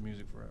defend his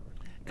music forever.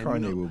 And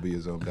Kanye will be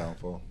his own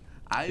downfall.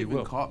 I He even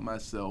will. caught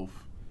myself,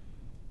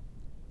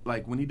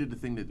 like when he did the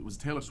thing that was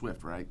Taylor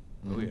Swift, right?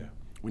 Oh yeah.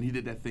 When he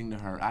did that thing to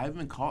her, I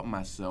even caught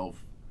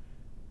myself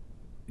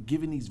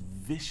giving these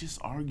vicious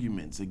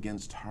arguments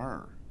against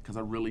her because I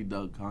really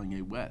dug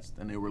Kanye West,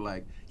 and they were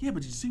like, "Yeah,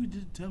 but you see what you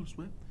did to Taylor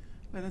Swift?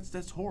 Like,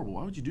 that's horrible.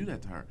 Why would you do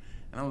that to her?"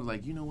 And I was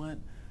like, you know what?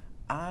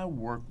 I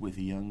work with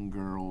young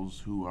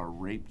girls who are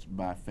raped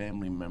by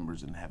family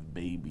members and have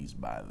babies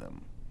by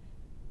them.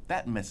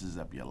 That messes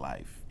up your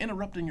life.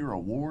 Interrupting your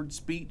award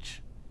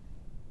speech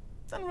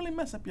doesn't really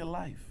mess up your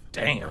life.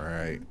 Damn.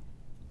 Right.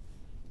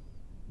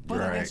 But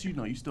I Right. guess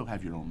you still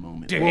have your own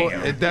moment. Damn. Well,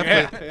 it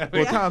definitely. Yeah.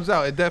 Well, times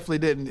out. It definitely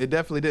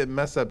didn't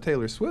mess up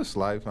Taylor Swift's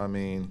life. I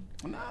mean,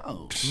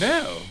 No.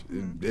 No.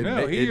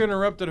 No, he it-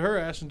 interrupted her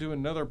ass into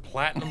another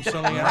platinum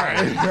selling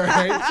album.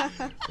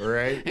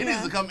 right. He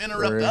needs to come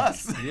interrupt Right.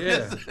 us.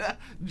 Yeah.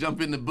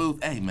 Jump in the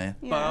booth. Hey, man.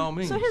 Yeah. By all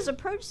means. So his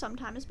approach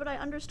sometimes, but I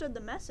understood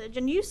the message.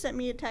 And you sent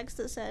me a text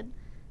that said,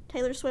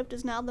 Taylor Swift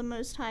is now the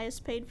most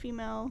highest paid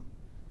female.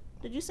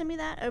 Did you send me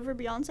that over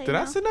Beyonce? Did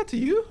I send that to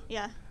you?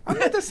 Yeah. I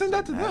meant to send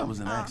that to That them. was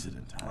an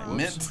accident. I Well.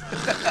 meant.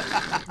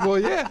 Well,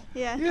 yeah.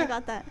 Yeah, I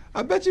got that.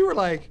 I bet you were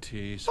like,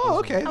 Tease. oh,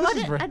 okay. Oh, I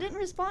This is I didn't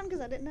respond because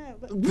I didn't know.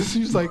 But She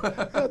was like,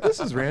 oh, this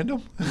is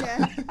random.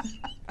 yeah.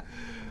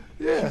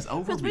 Yeah. It's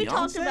over Because we Beyonce.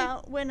 talked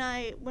about when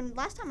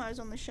last time I was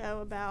on the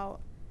show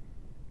about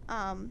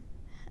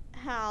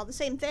how the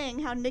same thing,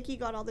 how Nicki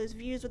got all those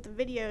views with the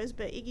videos,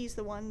 but Iggy's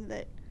the one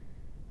that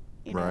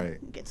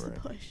gets the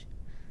Right. push.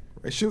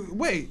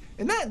 Wait,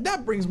 and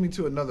that brings me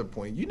to another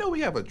point. You know,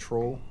 we have a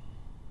troll.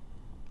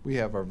 We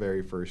have our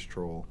very first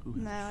troll.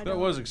 No, I That don't.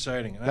 was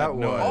exciting. I That had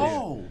no was. idea.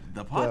 Oh,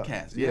 the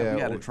podcast. Yeah,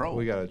 we got a troll.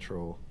 We got a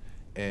troll.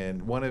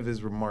 And one of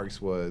his remarks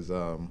was,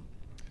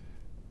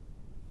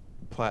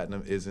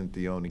 platinum isn't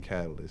the only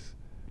catalyst.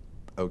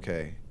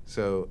 Okay,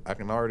 so I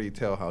can already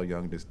tell how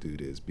young this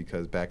dude is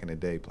because back in the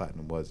day,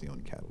 platinum was the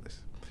only catalyst.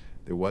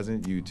 There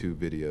wasn't YouTube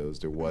videos.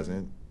 There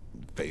wasn't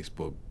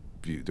Facebook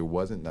view. There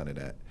wasn't none of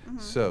that.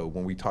 So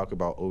when we talk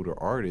about older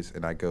artists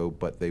and I go,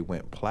 but they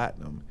went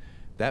platinum,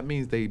 that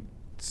means they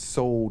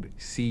sold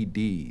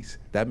CDs.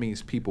 That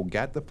means people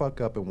got the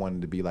fuck up and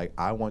wanted to be like,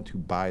 I want to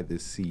buy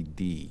this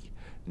CD.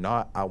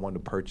 Not I want to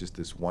purchase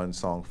this one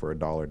song for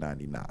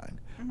 $1.99.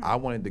 I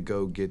wanted to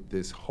go get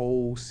this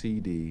whole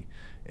CD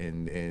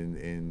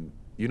and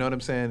you know what I'm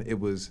saying? It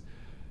was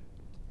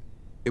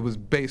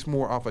based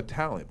more off of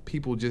talent.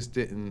 People just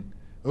didn't,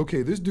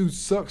 okay, this dude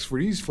sucks for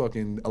these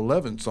fucking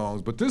 11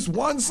 songs, but this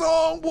one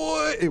song,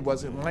 boy, it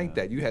wasn't like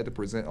that. You had to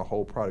present a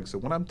whole product. So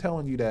when I'm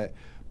telling you that,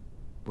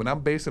 when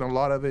I'm basing a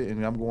lot of it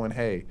and I'm going,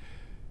 hey,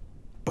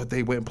 but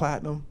they went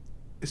platinum,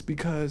 it's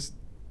because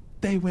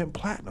they went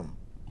platinum.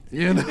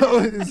 You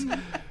know,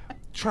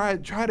 try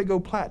to go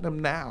platinum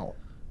now.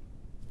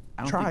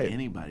 I don't Try think it.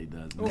 anybody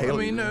does. Well,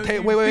 Taylor- I mean, no,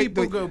 wait,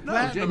 people wait. go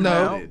platinum J.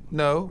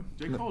 now. Cole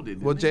J. Cole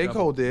did. Well, didn't he? J.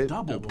 Cole did.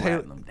 Double Taylor,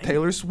 platinum.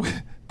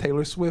 Damn.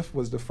 Taylor Swift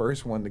was the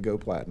first one to go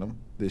platinum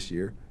this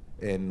year,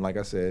 and like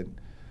I said,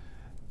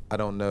 I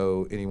don't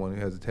know anyone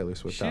who has a Taylor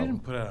Swift She album.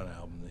 didn't put out an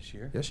album this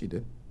year. Yes, she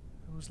did.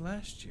 It was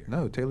last year.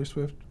 No, Taylor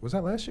Swift was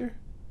that last year?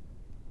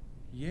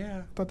 Yeah.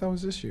 I thought that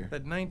was this year.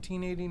 That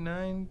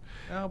 1989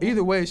 album.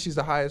 Either way, she's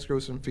the highest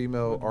grossing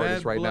female With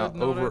artist Bad right now, Blood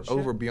and all that shit?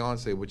 over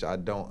Beyonce, which I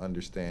don't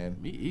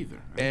understand. Me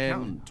either.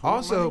 And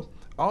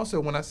also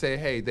when I say,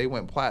 hey, they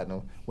went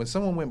platinum, when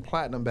someone went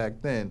platinum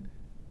back then,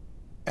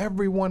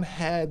 everyone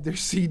had their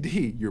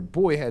CD. Your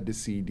boy had the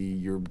CD.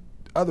 Your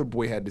other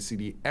boy had the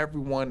CD.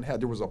 Everyone had,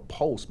 there was a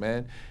pulse,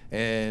 man.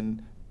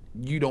 And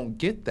you don't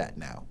get that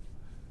now.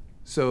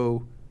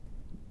 So,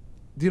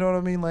 do you know what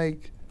I mean?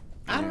 Like,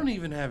 I don't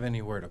even have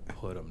anywhere to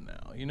put them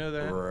now. You know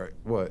that? right,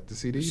 what, the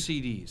CDs?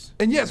 CDs.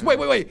 And yes,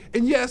 wait.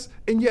 And yes,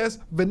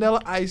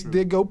 Vanilla Ice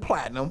did go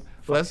platinum.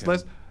 Let's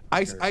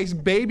Ice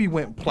Baby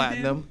went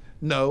platinum.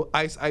 No,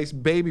 Ice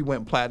Baby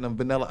went platinum.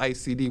 Vanilla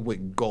Ice CD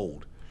went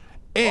gold.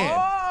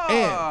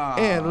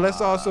 And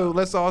let's also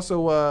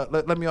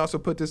let me also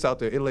put this out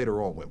there. It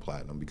later on went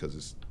platinum because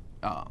it's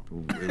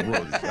it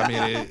was. I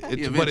mean,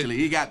 eventually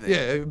he got there.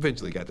 Yeah, it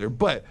eventually got there.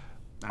 But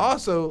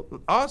also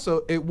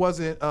it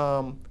wasn't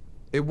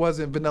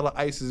Vanilla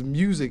Ice's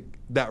music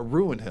that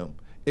ruined him.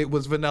 It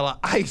was Vanilla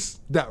Ice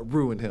that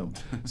ruined him.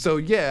 So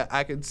yeah,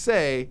 I can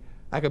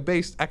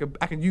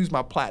use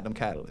my platinum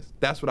catalyst.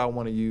 That's what I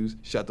want to use.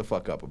 Shut the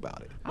fuck up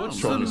about it.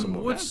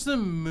 What's the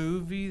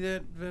movie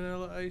that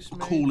Vanilla Ice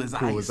made? Cool as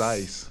Cool as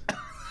Ice.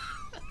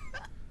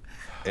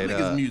 I think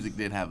his music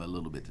did have a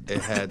little bit to do.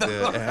 It had the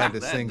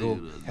That single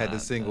dude was had the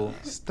not single.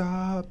 bad.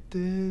 Stop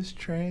this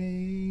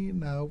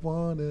train, I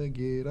wanna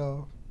get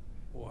off.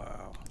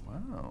 Wow.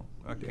 Wow.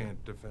 I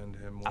can't defend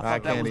him. I I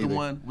thought that can't was either. the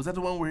one. Was that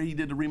the one where he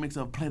did the remix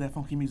of "Play That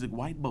Funky Music,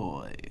 White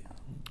Boy"?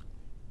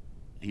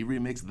 He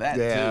remixed that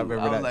too. Yeah, I remember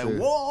was that like, too.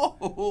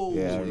 whoa,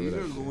 Yeah, I remember you're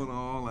that too. going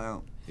all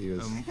out. He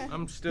was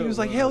I'm still. he was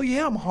like, hell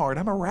yeah, I'm hard.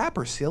 I'm a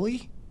rapper,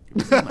 silly.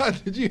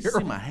 Did you hear?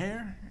 See my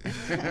hair?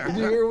 Did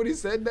you hear when he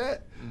said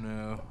that?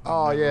 No.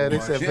 Oh I've yeah, never they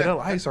watched said it.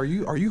 Vanilla Ice. Are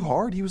you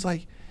hard? He was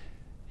like,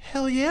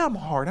 hell yeah, I'm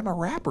hard. I'm a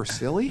rapper,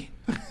 silly.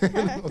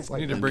 I was I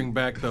like, need to bring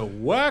back the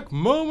whack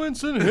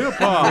moments in hip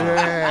hop.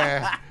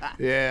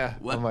 yeah.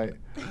 What? I might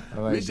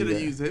We do should have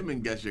that. used him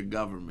in Guess Your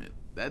Government.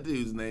 That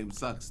dude's name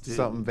sucks too.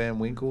 Something Van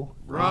Winkle.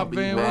 Rob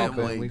Van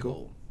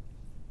Winkle.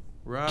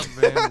 Rob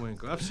Van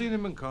Winkle. I've seen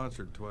him in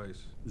concert twice.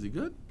 Is he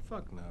good?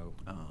 Fuck no.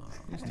 Oh,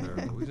 He's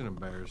terrible. He's an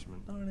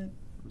embarrassment. darn it.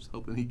 I was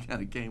hoping he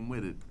kind of came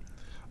with it.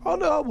 Oh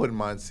no, I wouldn't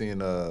mind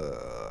seeing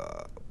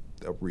a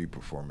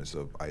re-performance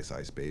of Ice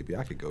Ice Baby.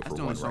 I could go for the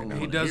one only right song now.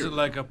 He does it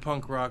like a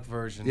punk rock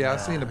version. Yeah, now.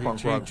 I've seen the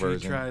punk rock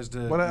version. He tries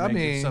to But I make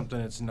mean- it something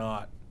it's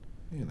not.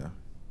 You know.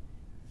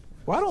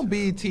 Why don't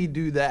BET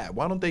do that?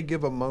 Why don't they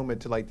give a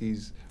moment to like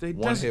these They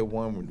one-hit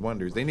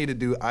wonders? They need to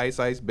do Ice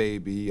Ice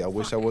Baby, I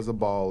Wish I Was a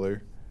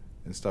Baller,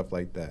 and stuff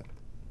like that.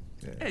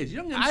 Yeah. Hey, is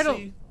Young I MC,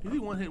 don't- is he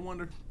one hit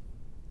wonder?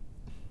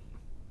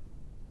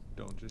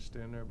 Don't just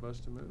stand there,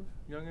 bust a move,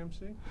 young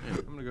MC. Yeah.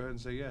 I'm gonna go ahead and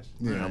say yes.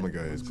 Yeah, Alright, I'm gonna go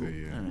ahead and that's say cool.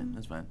 yeah. All right,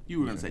 that's fine. You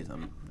were gonna say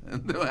something.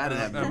 No, I didn't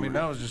have I to. mean,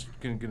 I was just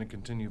gonna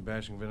continue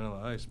bashing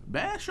Vanilla Ice. But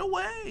Bash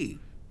away.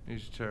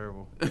 he's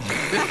terrible.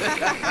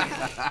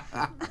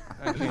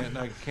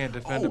 I can't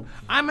defend him.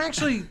 I'm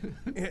actually.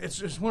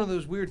 It's one of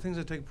those weird things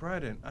I take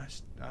pride in.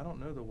 I don't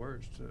know the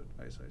words to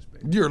Ice Ice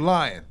Baby. You're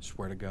lying.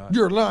 Swear to God.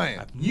 You're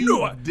lying.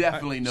 You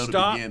definitely know the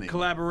Stop, beginning.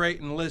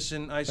 collaborate, and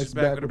listen. Ice is It's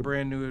back with a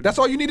brand new. That's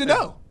all you need to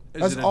know.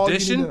 Is That's it all you need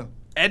addition? to know.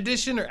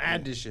 Addition or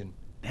addition?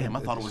 Damn,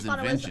 I thought it was I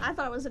invention.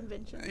 thought it was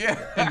invention.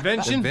 Yeah.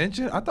 Invention?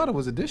 Invention? I thought it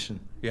was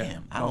addition. Yeah.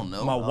 Damn, I don't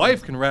know. My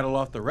wife can rattle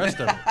off the rest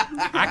of it.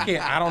 I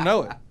can't. I don't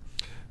know it.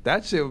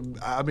 That shit,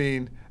 I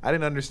mean, I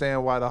didn't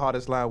understand why the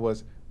hardest line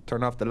was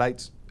turn off the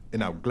lights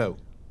and I'll glow.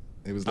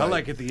 It was I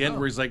like at Oh. the end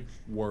where he's like,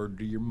 "Word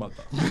to your mother."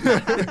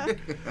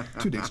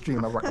 to the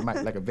extreme, I rock a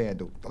mic like a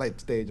vandal. I like the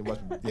stage and watch.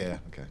 Yeah,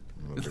 okay.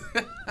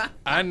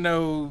 I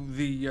know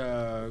the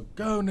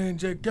 "Go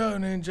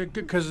Ninja,"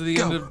 because of the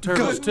end of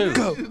Turtles 2.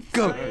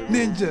 Go,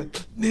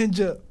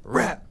 ninja,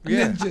 rap,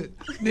 Yeah.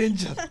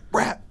 ninja,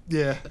 rap.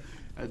 Yeah.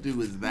 That dude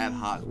was that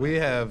hot. We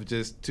have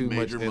just too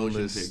Major much motion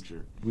endless.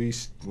 picture. We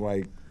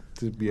like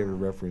to be able to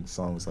reference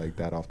songs like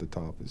that off the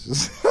top. It's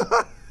just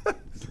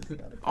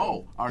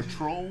Oh, our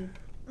troll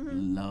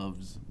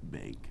loves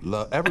bake.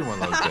 everyone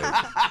loves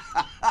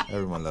Bake.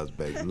 Everyone loves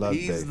Bake. Loves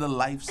He's Bake. the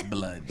life's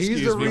blood. He's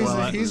Excuse the me while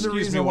I- reason. He's the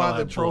excuse reason me why while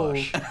the I troll.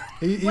 blush.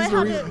 He's Wait, the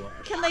how reason.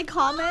 can they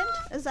comment?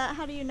 Is that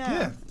how do you know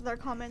Yeah. their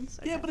comments?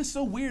 Yeah, Okay. but it's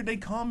so weird. They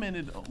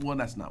commented. Well,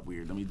 that's not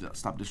weird. Let me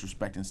stop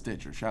disrespecting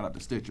Stitcher. Shout out to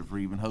Stitcher for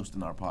even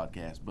hosting our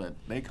podcast. But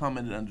they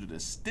commented under the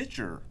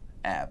Stitcher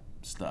app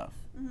stuff,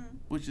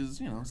 which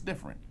is, it's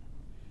different.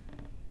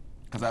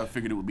 Because I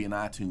figured it would be an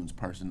iTunes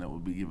person that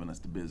would be giving us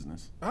the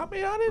business. I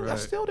mean, I Right.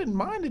 still didn't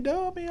mind it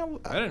though. I mean,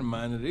 I didn't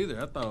mind it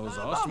either. I thought it was It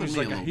awesome. bothered He's me a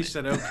like, little he bit.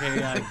 said,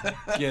 okay,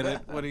 I get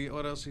it.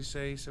 What else he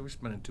say? He said, we're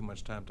spending too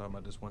much time talking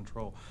about this one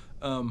troll.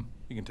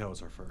 You can tell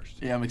it's our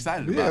first. Yeah, I'm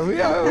excited Yeah, about it.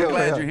 yeah, We're yeah,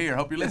 glad yeah. you're here.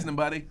 Hope you're listening,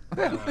 buddy.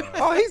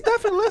 oh, he's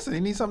definitely listening.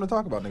 He needs something to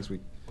talk about next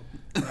week.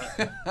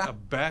 A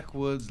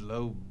backwoods,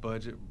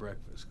 low-budget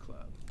breakfast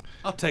club.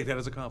 I'll take that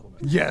as a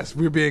compliment. Yes,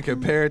 we're being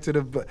compared to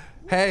the.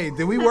 Hey,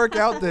 did we work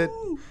out that?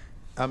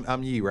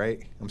 I'm Yee,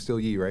 right? I'm still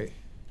Yee, right?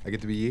 I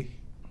get to be Yee.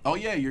 Oh,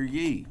 yeah, you're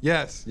Yee.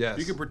 Yes, yes.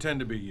 You can pretend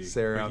to be Yee.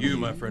 Sarah, but I'm you, Yee.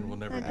 my friend, will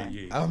never be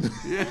Yee. I'm,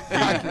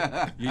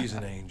 Yee's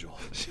an angel.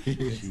 She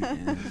is.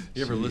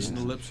 You ever listen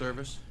to Lip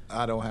Service?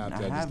 I don't have to. I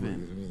I just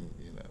haven't.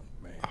 you know.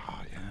 Man.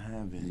 Oh yeah. I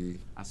haven't. Yee.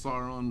 I saw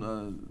her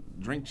on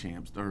Drink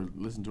Champs, or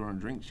listened to her on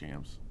Drink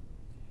Champs.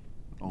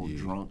 Old Yee.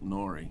 drunk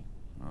Nori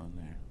on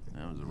there.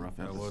 That was a rough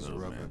That episode. was a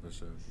rough man.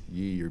 episode.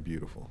 Yee, you're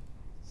beautiful.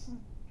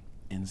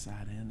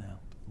 Inside and out.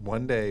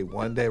 One day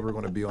we're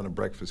going to be on a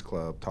breakfast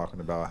club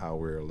talking about how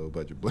we're a low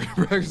budget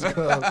breakfast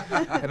club,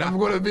 and I'm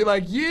going to be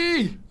like,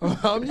 Yee,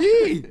 I'm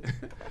Yee.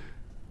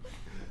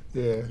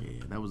 Yeah. Yeah,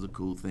 that was a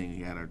cool thing.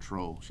 He had our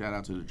troll. Shout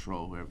out to the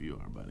troll, whoever you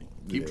are, buddy.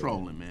 Keep Yeah.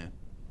 trolling, man.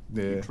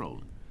 Yeah. Keep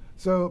trolling.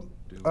 So,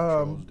 Do what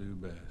trolls do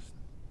best.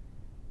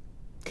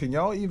 can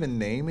y'all even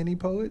name any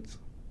poets?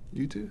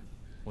 You two?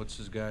 What's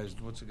the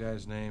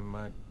guy's name?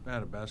 I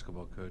had a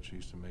basketball coach who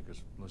used to make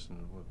us listen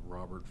to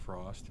Robert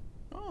Frost.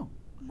 Oh,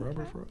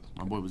 Robert Frost.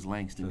 my boy was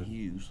Langston The-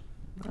 Hughes.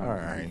 All I'm a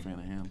right. big fan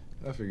of him.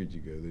 I figured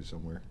you'd go there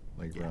somewhere,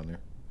 like around there.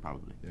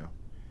 Probably. Yeah.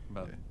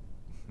 About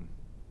Yeah.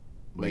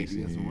 Blake,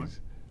 you got some more? Hughes,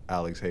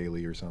 Alex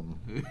Haley or something.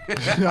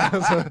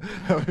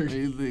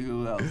 Anything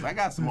who else? I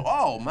got some.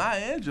 Oh,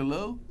 Maya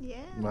Angelou. Yeah.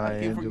 Maya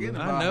I keep Angelou. forgetting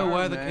I about know her,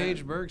 why the man.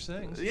 Caged Bird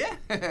sings. I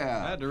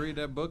Yeah. had to read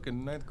that book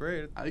in 9th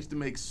grade. I used to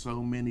make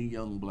so many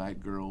young black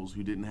girls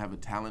who didn't have a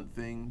talent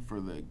thing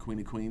for the Queen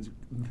of Queens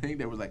thing.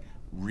 They was like,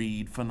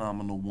 read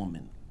Phenomenal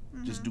Woman.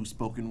 Just do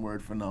spoken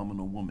word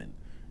Phenomenal Woman.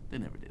 They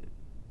never did it.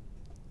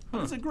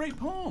 But it's a great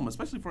poem,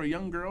 especially for a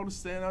young girl to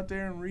stand out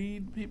there and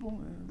read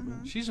people.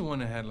 She's the one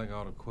that had like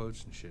all the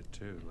quotes and shit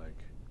too, like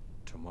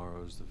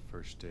tomorrow's the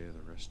first day of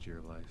the rest of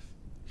your life.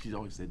 She's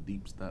always said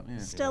deep stuff. Yeah.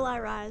 Still I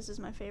Rise is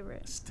my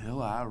favorite.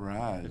 Still I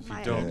rise.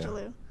 Maya don't-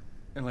 Angelou.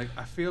 And like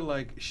I feel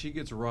like she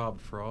gets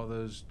robbed for all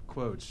those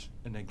quotes,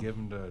 and they give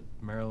them to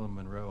Marilyn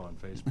Monroe on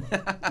Facebook.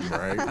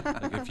 Right.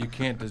 Like if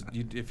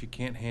you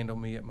can't handle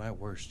me at my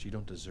worst, you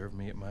don't deserve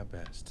me at my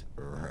best.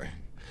 Right.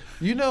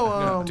 You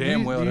know,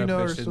 Damn well you that know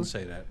bitch her didn't sto-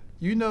 say that.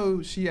 You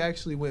know, she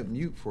actually went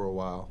mute for a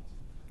while.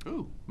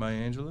 Ooh. Maya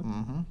Angelou?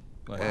 Mm-hmm.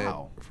 Like,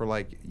 Wow. For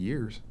like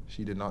years,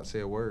 she did not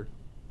say a word.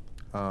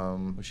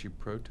 was she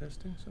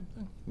protesting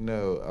something?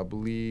 No, I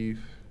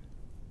believe.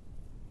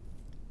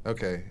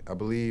 Okay, I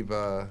believe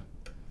her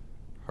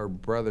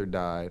brother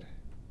died.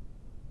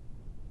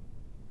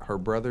 Her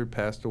brother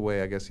passed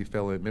away. I guess he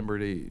fell in. Remember,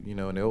 in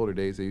the older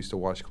days, they used to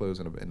wash clothes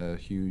in a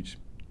huge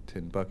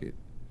tin bucket.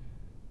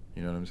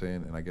 You know what I'm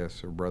saying? And I guess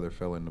her brother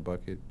fell in the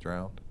bucket,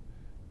 drowned,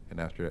 and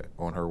after that,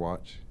 on her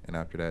watch. And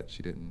after that,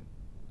 she didn't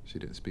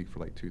speak for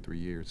like 2-3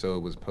 years. So it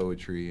was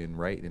poetry and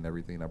writing and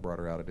everything that brought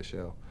her out of the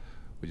shell,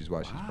 which is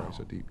why she's probably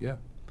so Wow. deep. Yeah,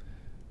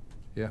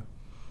 yeah.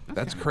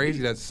 That's kinda crazy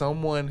deep. that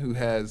someone who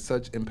has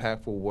such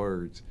impactful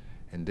words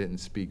and didn't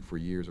speak for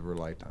years of her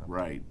lifetime.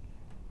 Right.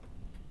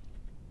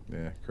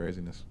 Yeah,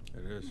 craziness.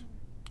 It is.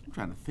 I'm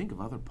trying to think of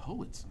other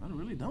poets. I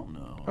really don't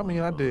know. I mean,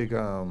 I dig,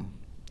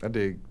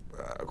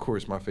 of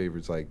course, my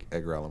favorites like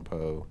Edgar Allan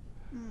Poe.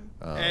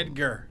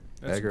 Edgar.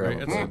 That's Edgar great.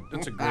 Allan That's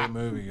that's a great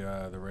movie,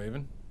 The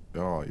Raven.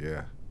 Oh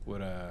yeah,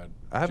 With I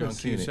haven't John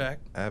seen Cusack.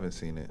 it. I haven't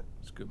seen it.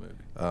 It's a good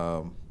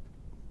movie.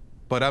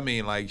 But I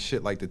mean, like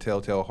shit, like the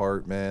Telltale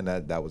Heart, man.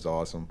 That was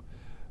awesome.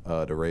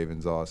 The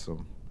Raven's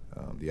awesome.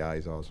 The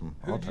Eye's awesome.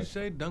 Who All did you types-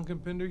 say? Duncan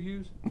Pinder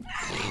Hughes?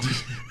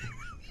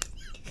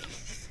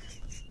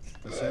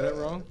 Did I say that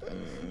wrong?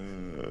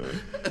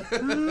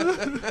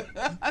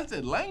 I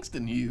said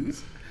Langston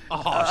Hughes.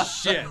 Oh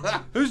shit!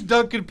 Who's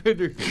Duncan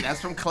Pinder Hughes? That's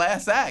from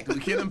Class Act, The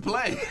Kid and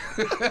Play.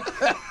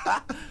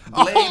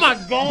 Oh my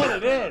God!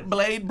 It is.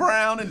 Blade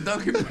Brown and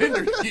Duncan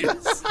Pinder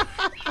Hughes.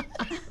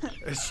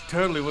 It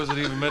totally wasn't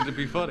even meant to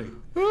be funny,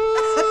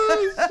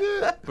 Oh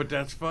shit! but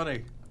that's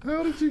funny.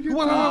 How did you get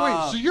Wait,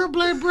 that? So you're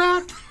Blade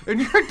Brown and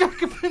you're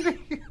Duncan Pinder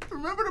Hughes?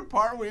 Remember the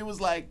part where he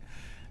was like,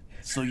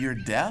 "So you're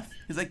deaf?"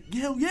 He's like,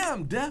 "Yeah,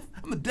 I'm deaf.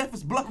 I'm the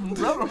deafest blah blah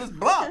blah blah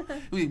blah."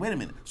 Wait a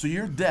minute. So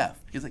you're deaf?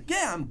 He's like,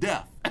 "Yeah, I'm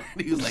deaf."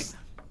 And he was like,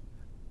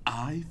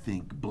 "I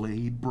think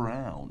Blade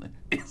Brown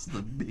is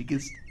the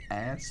biggest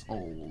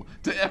asshole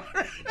to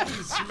ever."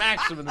 He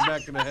smacks him in the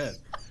back of the head.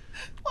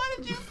 What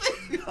did you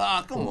think?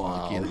 Oh, come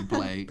on, Kid and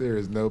Play. There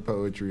is no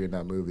poetry in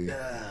that movie.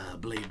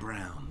 Blade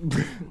Brown.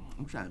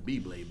 I'm trying to be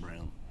Blade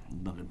Brown.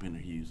 Duncan Pinder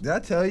Hughes. Did I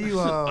tell you?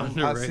 I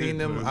Underrated seen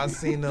them.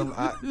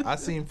 movie. I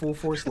seen Full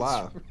Force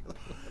live.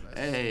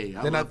 Hey,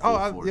 I Then love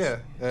Full Force. yeah.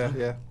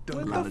 A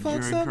What lot the of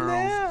fuck's Jerry up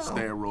now? curls,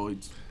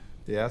 steroids.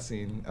 Yeah, I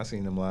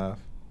seen them live.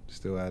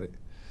 Still at it.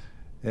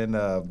 And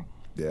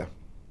yeah.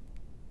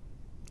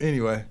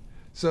 Anyway,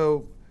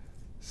 so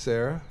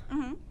Sarah,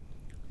 Mm-hmm.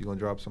 you gonna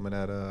drop some of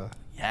that?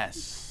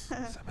 Yes.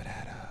 Some of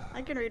that.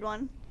 I can read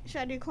one.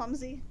 Should I do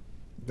clumsy?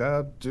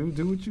 Do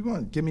what you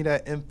want. Give me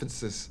that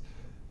emphasis.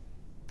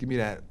 Give me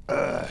that.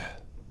 Nah.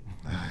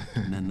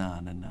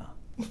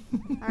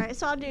 All right,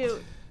 so I'll do.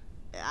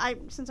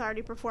 Since I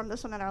already performed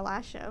this one at our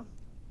last show.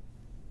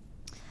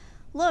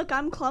 Look,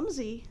 I'm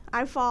clumsy.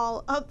 I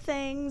fall up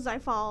things, I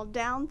fall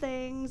down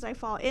things, I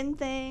fall in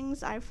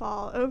things, I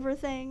fall over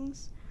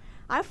things.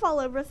 I fall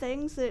over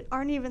things that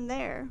aren't even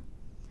there.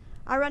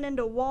 I run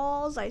into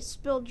walls, I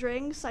spill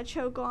drinks, I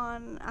choke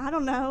on, I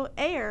don't know,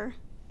 air.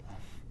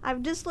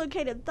 I've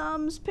dislocated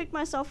thumbs, picked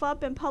myself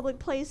up in public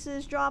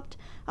places, dropped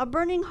a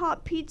burning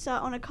hot pizza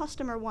on a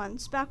customer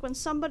once, back when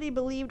somebody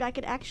believed I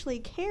could actually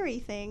carry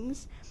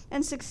things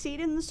and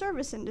succeed in the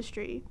service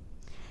industry.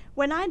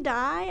 When I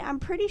die, I'm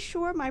pretty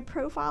sure my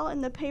profile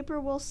in the paper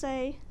will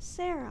say,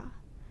 Sara.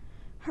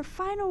 Her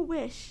final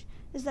wish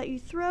is that you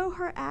throw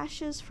her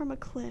ashes from a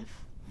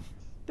cliff,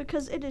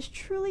 because it is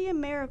truly a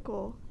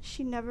miracle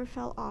she never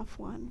fell off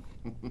one.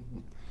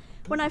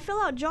 When I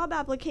fill out job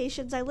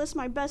applications, I list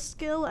my best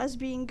skill as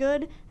being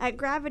good at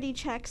gravity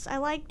checks. I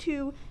like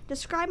to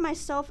describe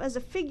myself as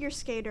a figure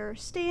skater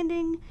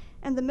standing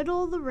in the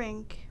middle of the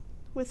rink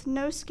with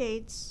no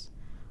skates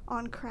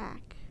on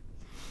crack.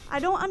 I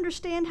don't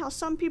understand how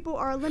some people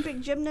are Olympic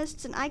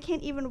gymnasts and I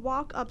can't even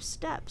walk up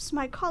steps.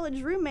 My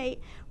college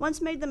roommate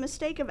once made the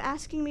mistake of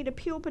asking me to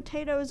peel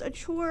potatoes, a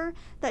chore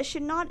that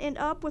should not end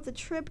up with a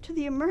trip to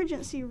the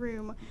emergency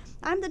room.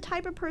 I'm the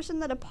type of person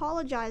that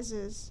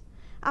apologizes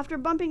after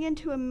bumping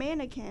into a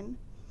mannequin.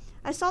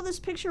 I saw this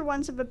picture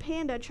once of a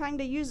panda trying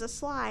to use a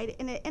slide,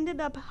 and it ended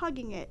up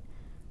hugging it,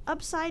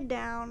 upside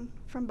down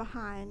from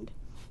behind.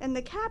 And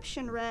the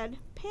caption read,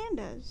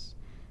 Pandas.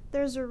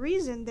 There's a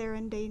reason they're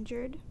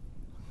endangered.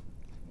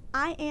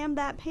 I am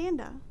that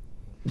panda.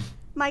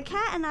 My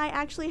cat and I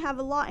actually have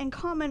a lot in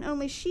common,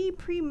 only she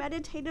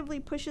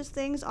premeditatively pushes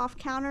things off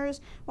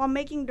counters while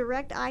making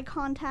direct eye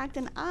contact,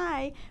 and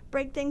I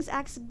break things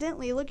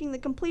accidentally, looking the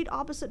complete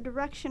opposite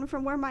direction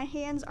from where my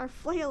hands are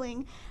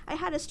flailing. I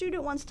had a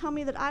student once tell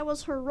me that I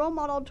was her role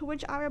model, to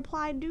which I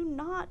replied, do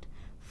not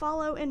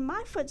follow in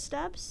my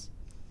footsteps.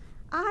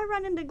 I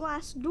run into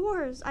glass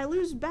doors. I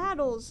lose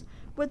battles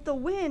with the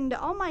wind.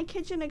 All my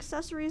kitchen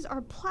accessories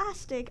are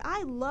plastic.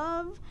 I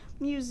love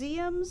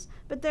museums,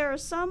 but there are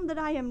some that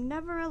I am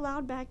never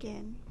allowed back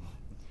in.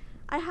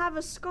 I have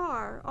a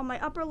scar on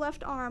my upper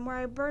left arm where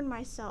I burned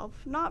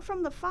myself, not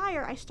from the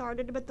fire I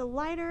started, but the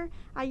lighter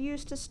I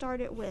used to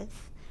start it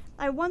with.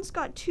 I once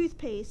got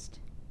toothpaste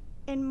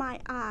in my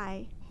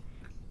eye.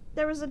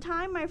 There was a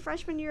time my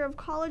freshman year of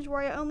college where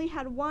I only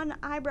had one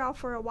eyebrow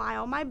for a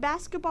while. My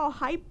basketball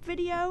hype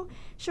video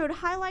showed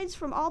highlights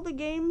from all the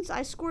games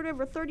I scored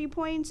over 30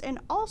 points and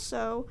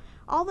also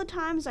all the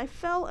times I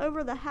fell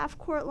over the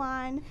half-court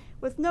line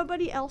with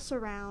nobody else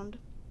around.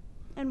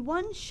 And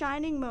one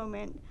shining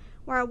moment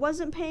where I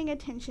wasn't paying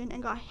attention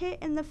and got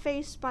hit in the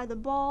face by the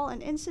ball,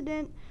 an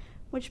incident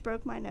which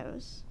broke my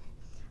nose.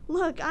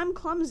 Look, I'm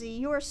clumsy.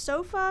 Your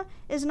sofa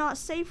is not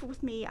safe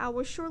with me. I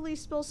will surely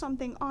spill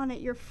something on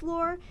it. Your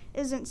floor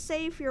isn't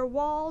safe. Your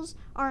walls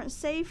aren't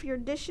safe. Your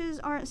dishes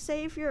aren't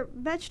safe. Your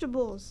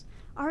vegetables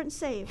aren't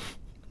safe.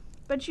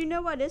 But you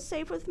know what is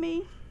safe with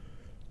me?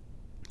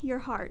 Your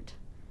heart.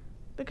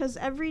 Because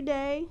every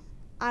day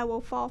I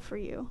will fall for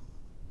you.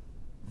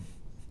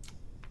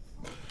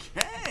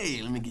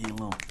 Okay, let me give you a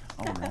little.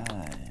 All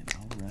right.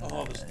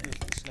 Oh, the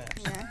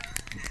snaps. Yeah.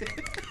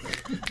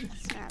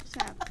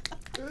 Snap.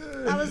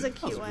 That was a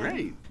cute one.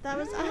 Great. That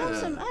was. I have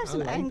some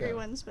like angry that.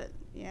 ones, but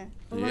yeah.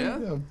 Yeah?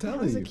 I'm That telling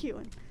was you. a cute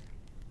one.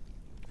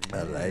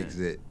 I likes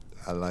it.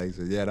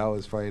 Yeah, that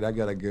was funny. That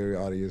got a good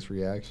audience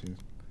reaction.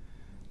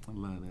 I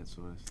love that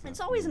sort of stuff. It's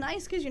always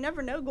nice because you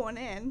never know going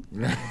in.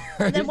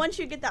 And then once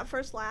you get that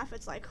first laugh,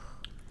 it's like.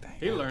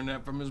 He learned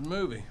that from his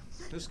movie.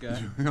 This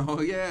guy.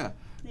 Oh, yeah.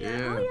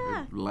 Yeah. Oh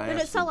yeah. Laughs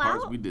Did it sell and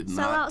parts out? We did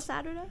Sell not. out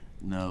Saturday?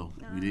 No,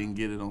 we didn't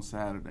get it on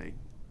Saturday.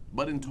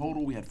 But in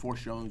total, we had 4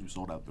 showings. We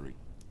sold out 3.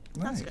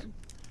 Nice. That's good.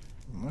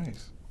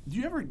 Nice. Do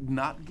you ever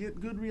not get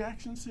good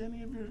reactions to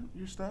any of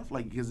your stuff?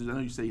 Like, because I know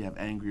you say you have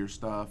angrier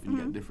stuff and you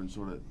got different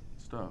sort of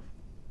stuff.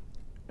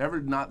 Ever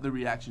not the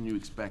reaction you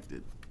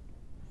expected?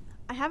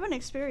 I haven't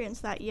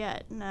experienced that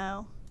yet.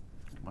 No.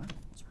 Wow,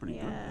 that's pretty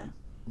Yeah.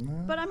 good.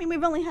 No. But I mean,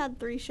 we've only had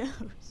 3 shows.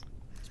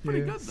 It's pretty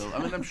Yeah. good, though. I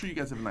mean, I'm sure you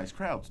guys have nice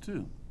crowds,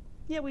 too.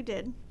 Yeah, we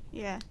did.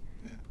 Yeah.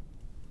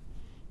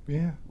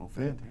 Yeah. Well,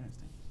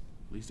 fantastic.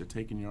 At least they're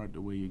taking your art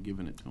the way you're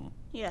giving it to them.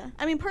 Yeah.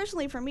 I mean,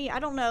 personally for me, I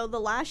don't know the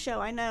last show.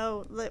 I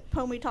know the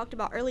poem we talked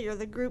about earlier,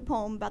 the group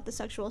poem about the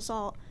sexual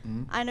assault.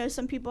 I know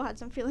some people had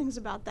some feelings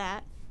about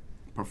that.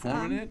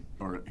 Performing it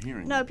or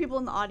hearing No, it? people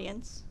in the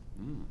audience.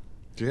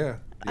 Yeah.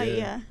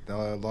 Yeah.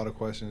 A lot of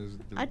questions.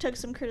 I took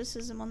some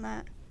criticism on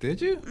that. Did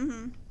you?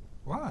 Mm-hmm.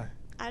 Why?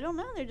 I don't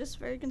know. They're just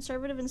very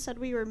conservative and said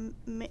we were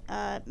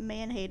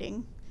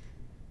man-hating.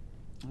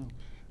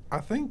 I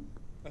think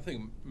I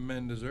think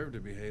men deserve to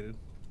be hated.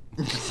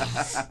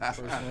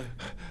 Personally.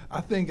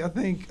 I think.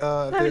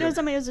 But it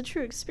doesn't mean it was a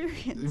true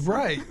experience.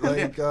 Right,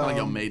 like like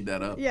y'all made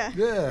that up. Yeah.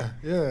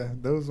 Yeah.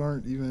 Those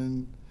aren't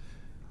even.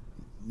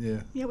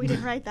 Yeah. Yeah, we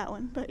didn't write that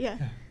one, but yeah.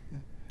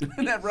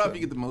 Isn't that rough? You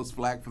get the most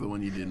flack for the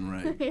one you didn't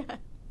write. Yeah.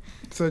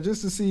 So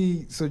just to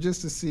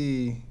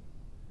see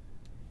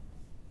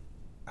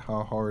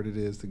how hard it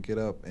is to get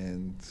up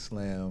and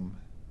slam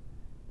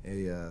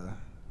a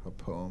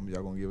poem,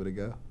 y'all gonna give it a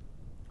go?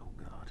 Oh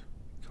God.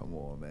 Come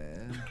on,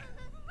 man.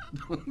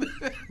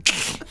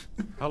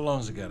 How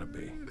long's it gotta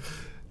be?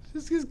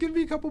 Just give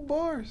me a couple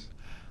bars.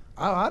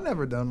 I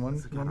never done one.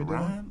 Want me to do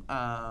one?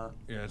 Rhyme?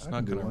 Yeah, it's I not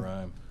can do gonna one.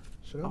 rhyme.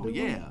 Should I Oh do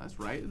yeah, one? that's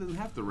right. It doesn't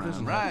have to rhyme.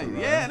 Doesn't have Right. to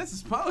rhyme. Yeah, this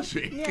is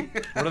poetry. Yeah.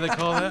 What do they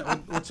call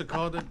that? What's it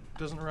called that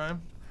doesn't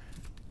rhyme?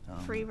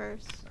 Free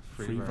verse.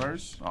 Free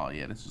verse? Oh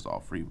yeah, this is all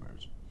free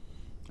verse.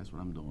 That's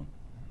what I'm doing.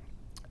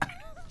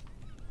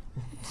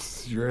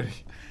 You ready?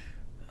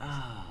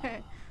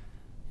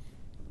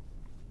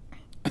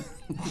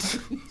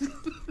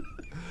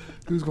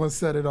 Who's gonna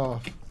set it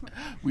off?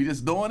 We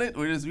just doing it.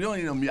 We don't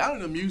need no. I don't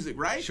know music,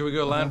 right? Should we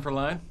go line for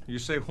line? You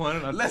say one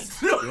and I Let's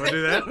do it. You wanna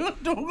do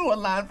that? Don't go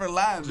line for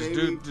line, just baby.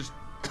 do just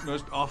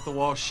most off the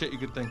wall shit you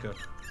could think of.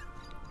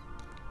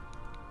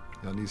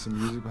 Y'all need some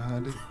music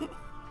behind it?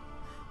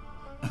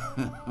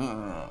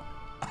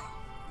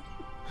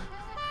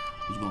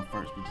 Who's going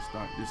first? We just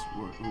start this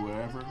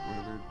wherever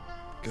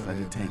Go let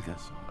ahead, it take man.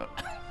 us.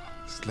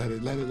 Just let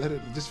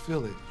it. Just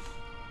feel it.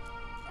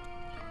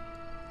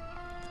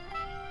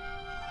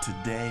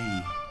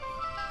 Today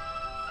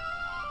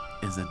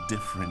is a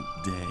different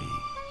day.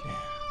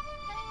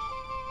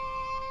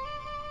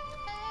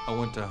 I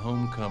went to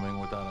homecoming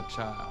without a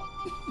child.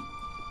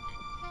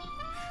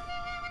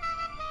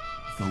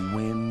 The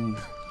wind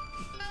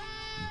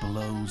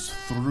blows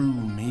through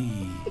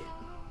me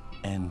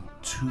and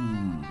to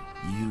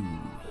you.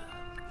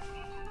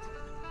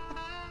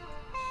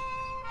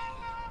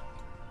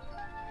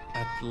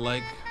 I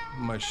like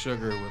my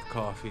sugar with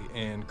coffee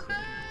and cream.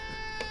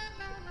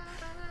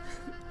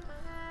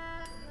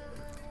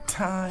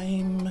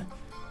 Time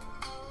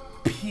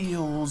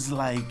peels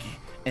like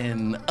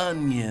an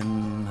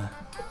onion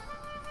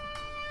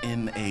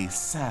in a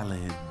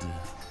salad.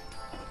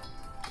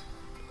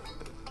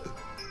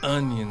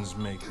 Onions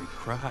make me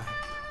cry.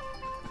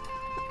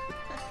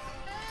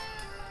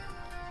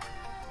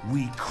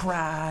 We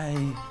cry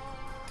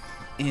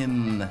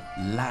in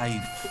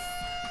life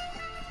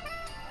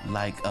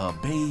like a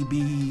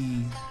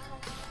baby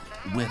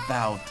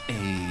without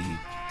a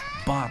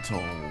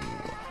bottle.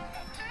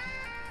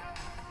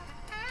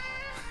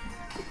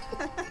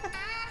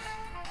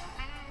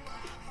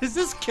 Is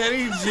this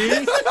Kenny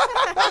G?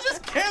 That's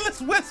just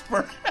Careless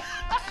Whisper.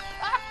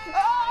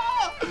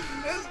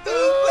 This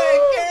dude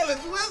playing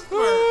Careless Whisper.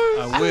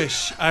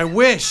 I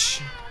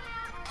wish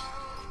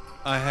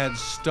I had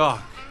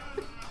stock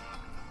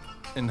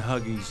in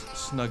Huggies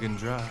Snug and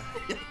Dry.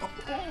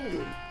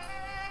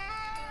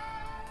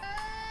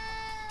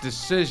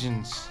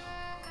 Decisions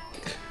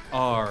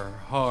are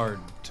hard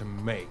to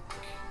make.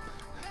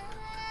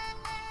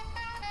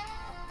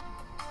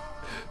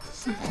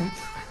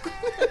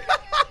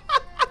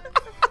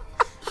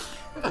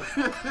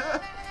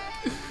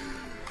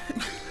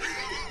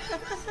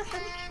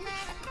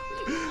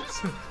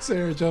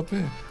 Sarah, jump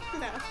in.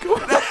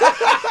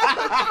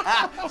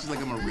 She's like,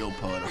 I'm a real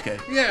poet, okay?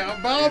 Yeah,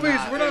 by all means,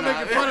 we're not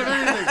making fun of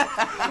anything.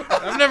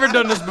 I've never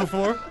done this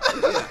before.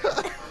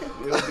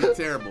 It would be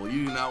terrible.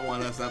 You do not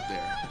want us up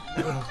there.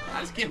 I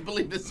just can't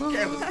believe this is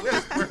Careless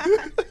Whisper.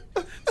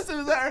 As soon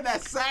as I heard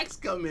that sax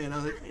come in, I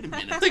was like, wait a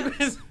minute.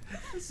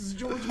 This is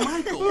George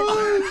Michael.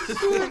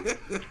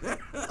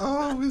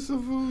 Oh, it's a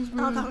fool's Oh,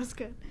 man. that was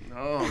good.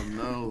 Oh,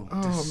 no.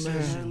 Oh,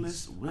 man.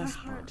 Careless Whisper.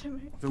 Hard to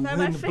make. The They're my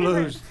wind favorite.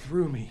 blows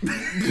through me.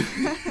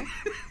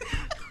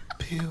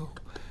 Peel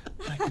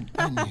like an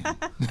onion.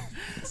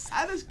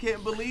 I just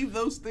can't believe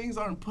those things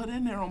aren't put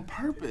in there on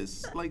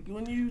purpose. Like,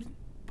 when you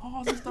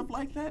pause and stuff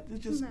like that,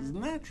 it's just it's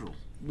natural.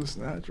 It's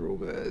natural,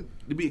 man.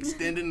 To be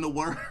extending the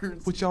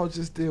words. What y'all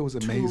just did was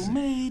amazing.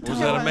 Was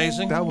that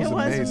amazing? That was It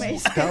was amazing.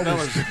 amazing.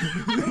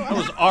 That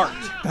was art.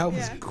 That was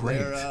Yeah. great.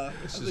 I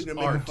think they're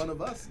making art. fun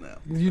of us now.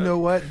 You know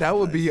what? That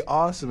would be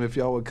awesome if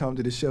y'all would come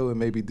to the show and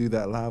maybe do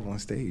that live on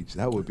stage.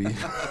 That would be.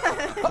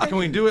 Can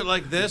we do it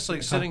like this,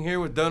 like sitting here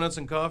with donuts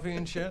and coffee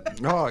and shit?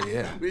 Oh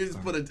yeah. We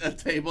just put a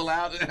table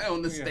out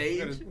on the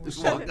stage.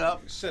 Just walk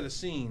up. Set a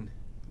scene.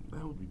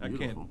 That would be I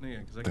beautiful.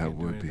 can't, because I That can't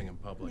do would be. anything in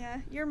public. Yeah,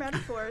 your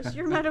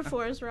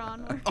metaphors,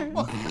 Ron.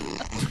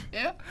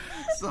 Yeah,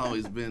 it's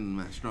always been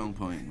my strong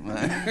point.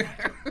 My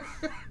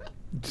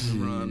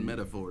Ron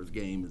metaphors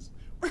game is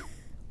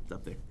it's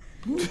up there.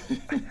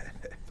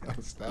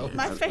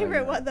 My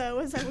favorite one though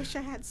was I wish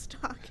I had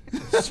stock.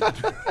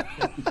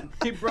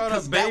 He brought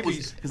up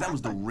babies. Because that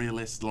was the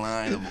realest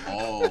line of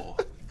all.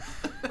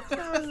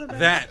 That was the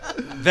best.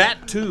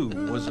 That too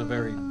was a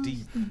very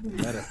deep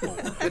metaphor.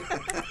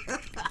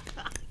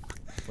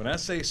 When I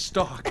say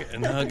stalk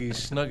and Huggies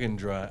Snug and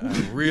Dry,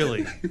 I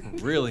really,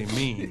 really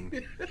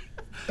mean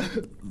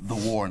The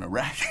war in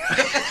Iraq.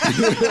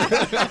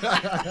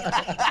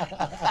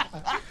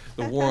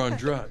 the war on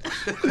drugs.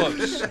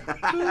 Close.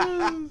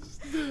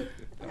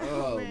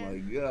 Oh my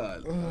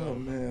God. Oh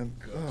man.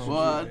 Oh,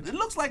 Well, it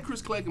looks like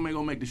Chris Clayton may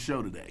gonna make the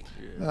show today.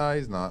 no,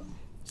 he's not.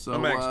 So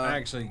I'm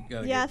actually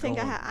gotta Yeah, I get think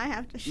going. I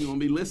have to. you're gonna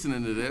be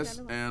listening to this,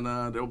 and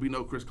there will be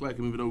no Chris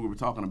Clayton even though we were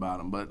talking about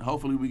him. But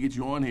hopefully we get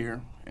you on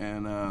here,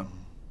 and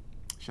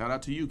shout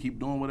out to you. Keep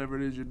doing whatever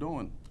it is you're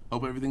doing.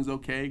 Hope everything's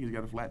okay because you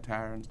got a flat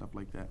tire and stuff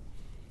like that.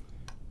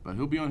 But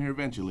he'll be on here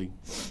eventually.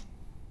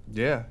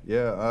 Yeah.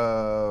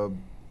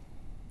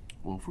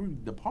 Well, if we're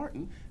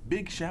departing,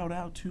 big shout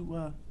out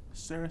to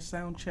Sara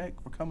SoundCheck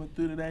for coming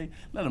through today.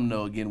 Let them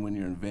know again when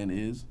your event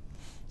is.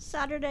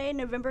 Saturday,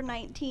 November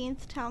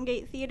 19th,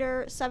 Towngate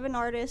Theater, 7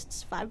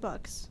 artists,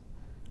 $5.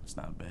 It's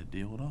not a bad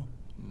deal at all.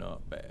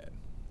 Not bad.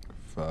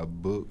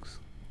 $5. Are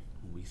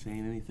we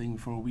saying anything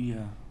before we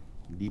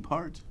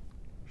depart?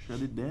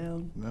 Shut it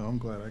down? No, I'm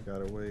glad I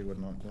got away with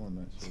not doing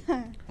that shit.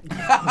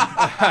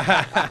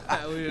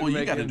 Well,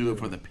 you got to do it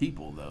for the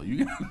people, though.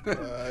 You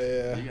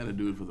Yeah. got to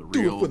do it for the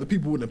Do real, it for the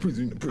people in the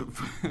prison.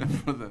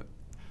 for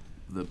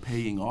the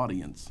paying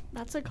audience.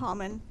 That's a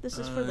common. This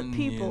is for the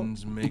people.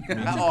 Onions make me.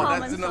 It's a Oh, common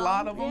that's in a song.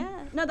 lot of 'em?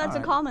 Yeah. No, that's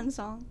Alright. a common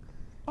song.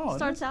 Oh,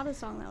 Starts out a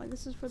song that way.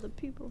 This is for the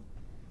people.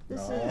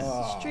 This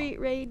Ah. is Street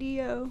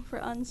Radio for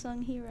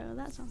Unsung Hero.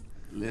 That song.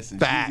 listen,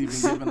 Facts.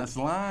 she's even giving us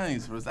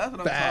lines for us. That's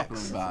what I'm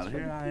Facts. talking about.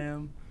 Here I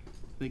am,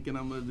 thinking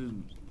I'm gonna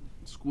just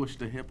squish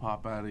the hip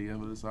hop out of you,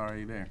 but it's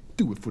already there.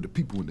 Do it for the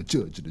people and the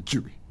judge and the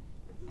jury.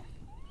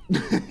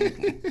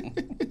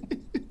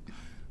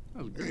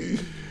 That was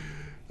great.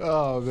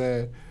 Oh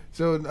man.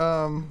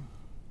 So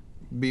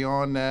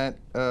beyond that,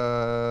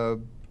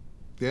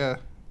 yeah,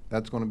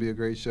 that's gonna be a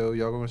great show.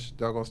 Y'all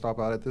gonna stop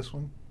out at this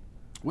one?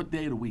 What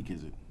day of the week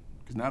is it?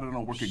 Because now that I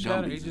don't work at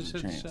Saturday. Gumby's, You there's just a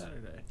said chance.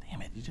 Saturday.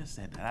 Damn it, you just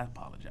said that. I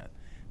apologize.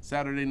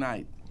 Saturday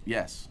night.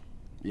 Yes,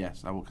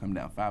 I will come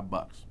down. $5.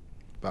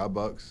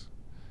 $5.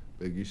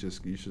 Big, you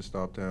should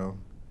stop down.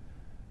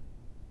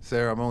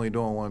 Sarah, I'm only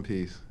doing one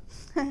piece.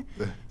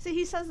 See,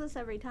 he says this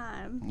every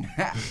time.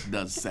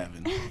 Does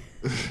 7.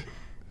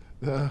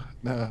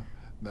 No.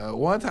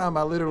 One time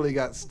I literally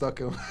got stuck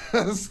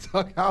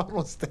out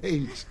on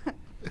stage.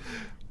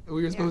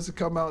 We were supposed to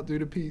come out, do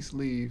the piece,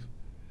 leave.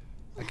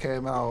 I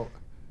came out,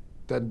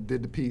 did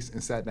the piece,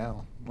 and sat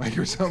down, like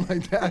or something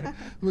like that.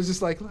 It was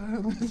just like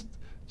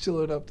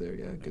chilling up there.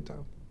 Yeah, good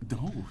time.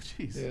 Oh,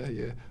 jeez.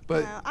 Yeah.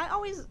 But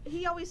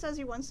He always says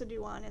he wants to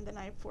do one, and then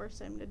I force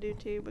him to do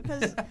 2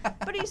 because,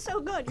 but he's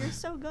so good. You're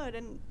so good,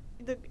 and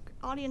the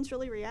audience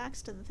really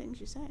reacts to the things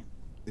you say.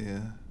 yeah,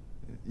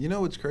 you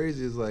know what's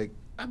crazy is like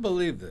I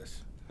believe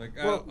this. I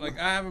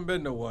haven't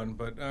been to one,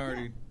 but I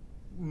already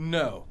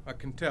know. I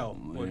can tell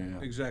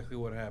exactly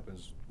what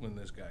happens when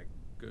this guy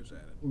goes at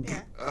it.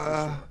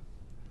 Yeah.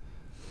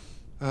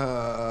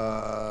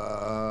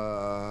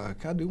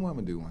 Can I do one? I'm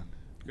gonna do one.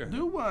 Go ahead.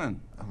 Do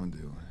one. I'm gonna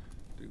do one.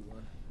 Do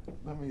one.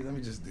 Let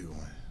me just do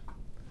one.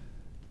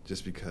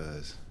 Just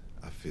because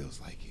I feels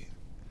like it.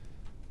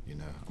 You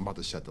know, I'm about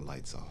to shut the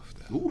lights off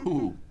though.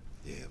 Ooh.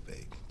 Yeah,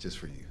 babe. Just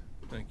for you.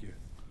 Thank you.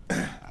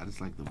 I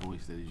just like the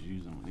voice that he's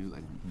using when he was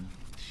like,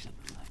 shut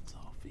the lights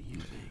off for you,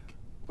 big.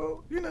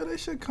 Well, you know, they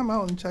should come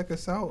out and check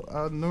us out.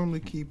 I normally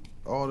keep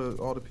all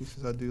the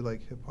pieces I do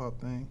like hip hop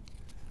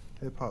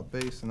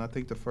bass, and I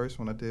think the first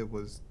one I did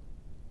was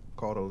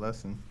called A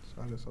Lesson.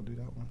 So I guess I'll do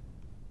that one.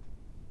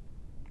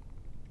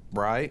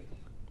 Right?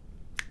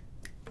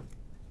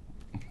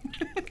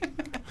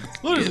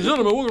 Ladies and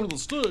gentlemen, welcome to the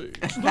stage.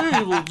 Steve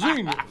the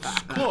Genius.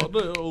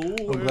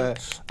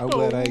 I'm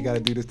glad I ain't got to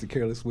do this to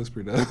Careless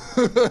Whisper though.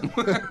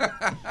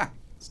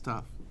 It's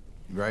tough.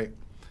 Right?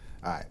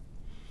 All right.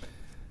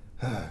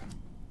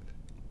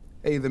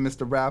 Hey there,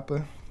 Mr.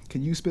 Rapper.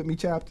 Can you spit me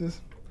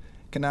chapters?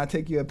 Can I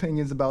take your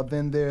opinions about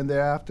then, there, and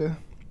thereafter?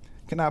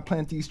 Can I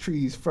plant these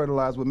trees,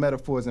 fertilize with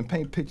metaphors, and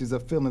paint pictures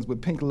of feelings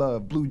with pink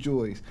love, blue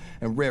joys,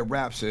 and red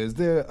rapture? Is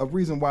there a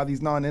reason why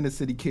these non-inner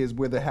city kids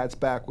wear their hats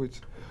backwards?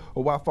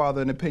 Or why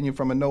father an opinion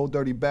from an old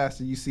dirty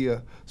bastard you see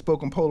a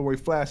spoken Polaroid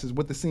flashes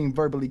with the scene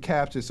verbally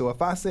captured? So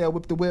if I say I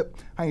whip the whip,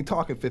 I ain't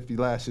talking 50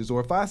 lashes. Or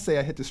if I say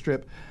I hit the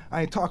strip,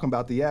 I ain't talking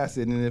about the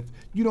acid. And if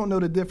you don't know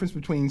the difference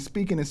between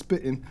speaking and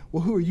spitting,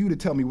 well, who are you to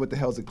tell me what the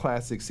hell's a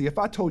classic? See, if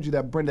I told you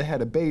that Brenda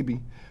had a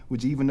baby,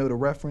 would you even know the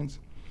reference?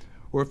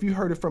 Or if you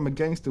heard it from a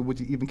gangster, would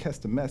you even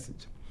catch the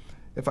message?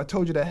 If I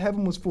told you that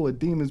heaven was full of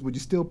demons, would you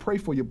still pray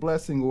for your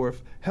blessing? Or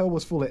if hell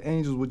was full of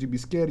angels, would you be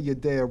scared of your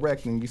day of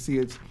reckoning? You see,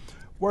 it's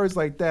words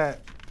like that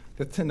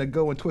tend to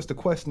go and twist the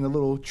question, a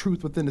little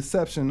truth within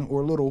deception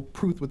or a little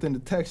proof within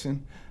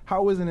detection.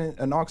 How isn't it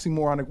an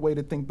oxymoronic way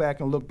to think back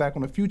and look back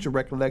on a future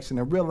recollection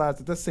and realize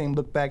that same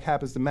look back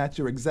happens to match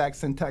your exact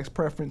syntax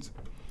preference?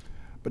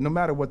 But no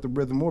matter what the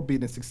rhythm or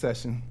beat in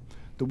succession,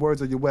 the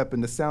words are your weapon,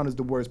 the sound is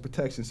the word's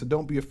protection. So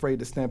don't be afraid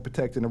to stand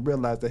protected and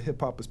realize that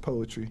hip hop is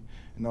poetry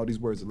and all these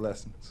words are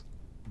lessons.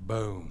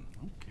 Boom.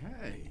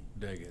 Okay.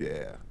 Dig it.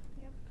 Yeah.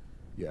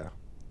 Yeah.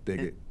 Dig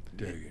it.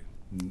 Dig it.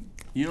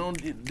 You don't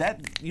do that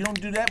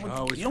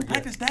with, you don't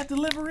practice that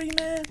delivery,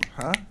 man?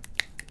 Huh?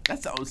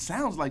 It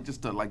sounds like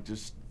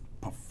just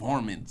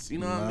performance. You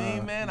know what I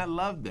mean, man? I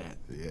love that.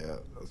 Yeah.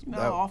 You know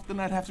how often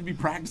I'd have to be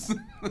practicing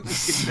to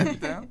get that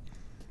down?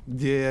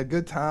 Yeah,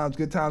 good times,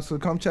 good times. So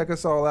come check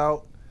us all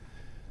out.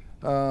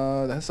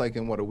 That's like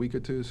in, a week or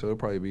two? So it'll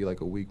probably be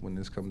like a week when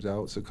this comes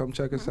out. So come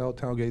check us out,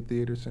 Towngate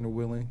Theater, Center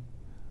Wheeling,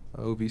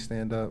 OV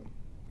Stand Up.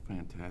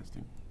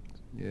 Fantastic.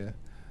 Yeah.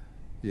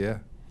 Yeah.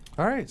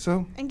 All right,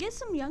 so. And get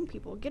some young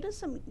people. Give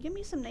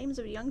me some names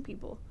of young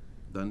people.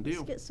 Done deal.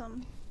 Let's get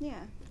some,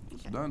 yeah.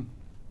 It's done.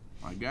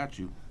 I got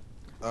you.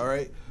 All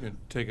right. You gonna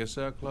take us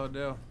out,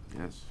 Claudel?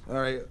 Yes. All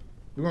right.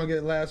 We're going to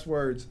get last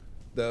words,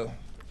 though.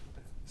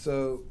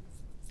 So,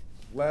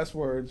 last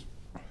words.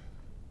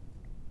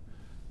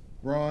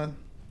 Ron,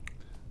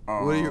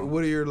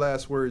 what are your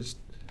last words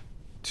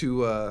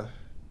to,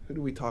 who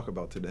do we talk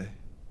about today?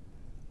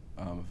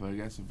 I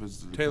guess if it's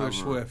the Taylor cover-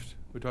 Swift.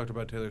 We talked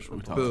about Taylor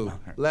Swift. Boo.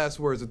 about her. Last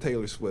words of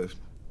Taylor Swift.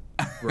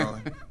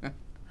 Ron.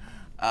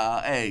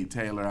 Hey,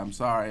 Taylor, I'm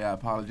sorry. I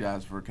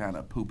apologize for kind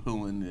of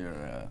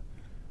poo-pooing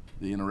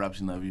the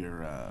interruption of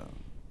your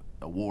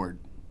award.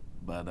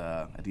 But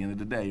at the end of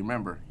the day,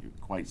 remember, you're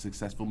a quite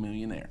successful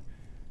millionaire.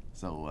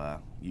 So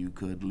you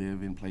could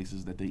live in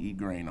places that they eat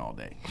grain all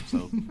day.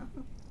 So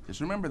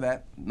just remember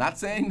that. Not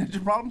saying that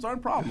your problems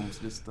aren't problems.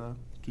 Just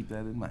keep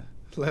that in mind.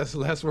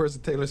 Last words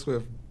of Taylor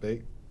Swift,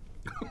 Bake.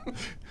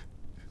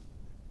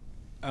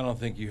 I don't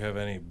think you have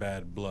any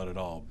bad blood at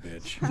all,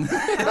 bitch.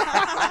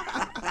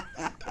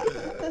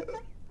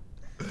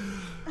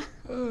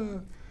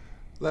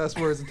 Last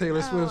words of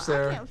Taylor Swift, I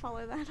Sarah. can't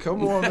follow that.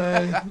 Come on,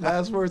 man.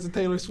 Last words of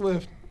Taylor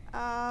Swift.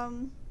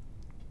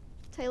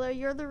 Taylor,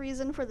 you're the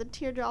reason for the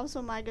teardrops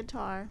on my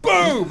guitar.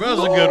 Boom! That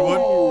was a good one.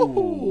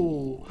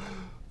 Ooh.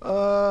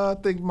 I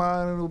think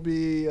mine will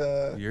be.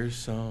 Your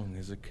song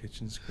is a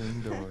kitchen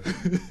screen door.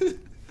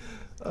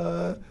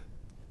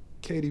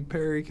 Katy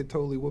Perry could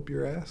totally whoop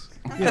your ass.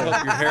 Yeah.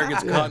 Hope your hair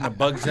gets caught in a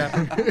bug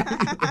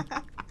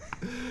zapper.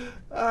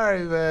 All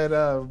right,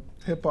 man.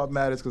 Hip hop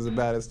matters because it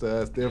matters to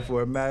us.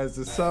 Therefore, it matters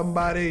to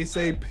somebody.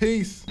 Say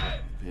peace.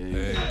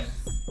 Peace.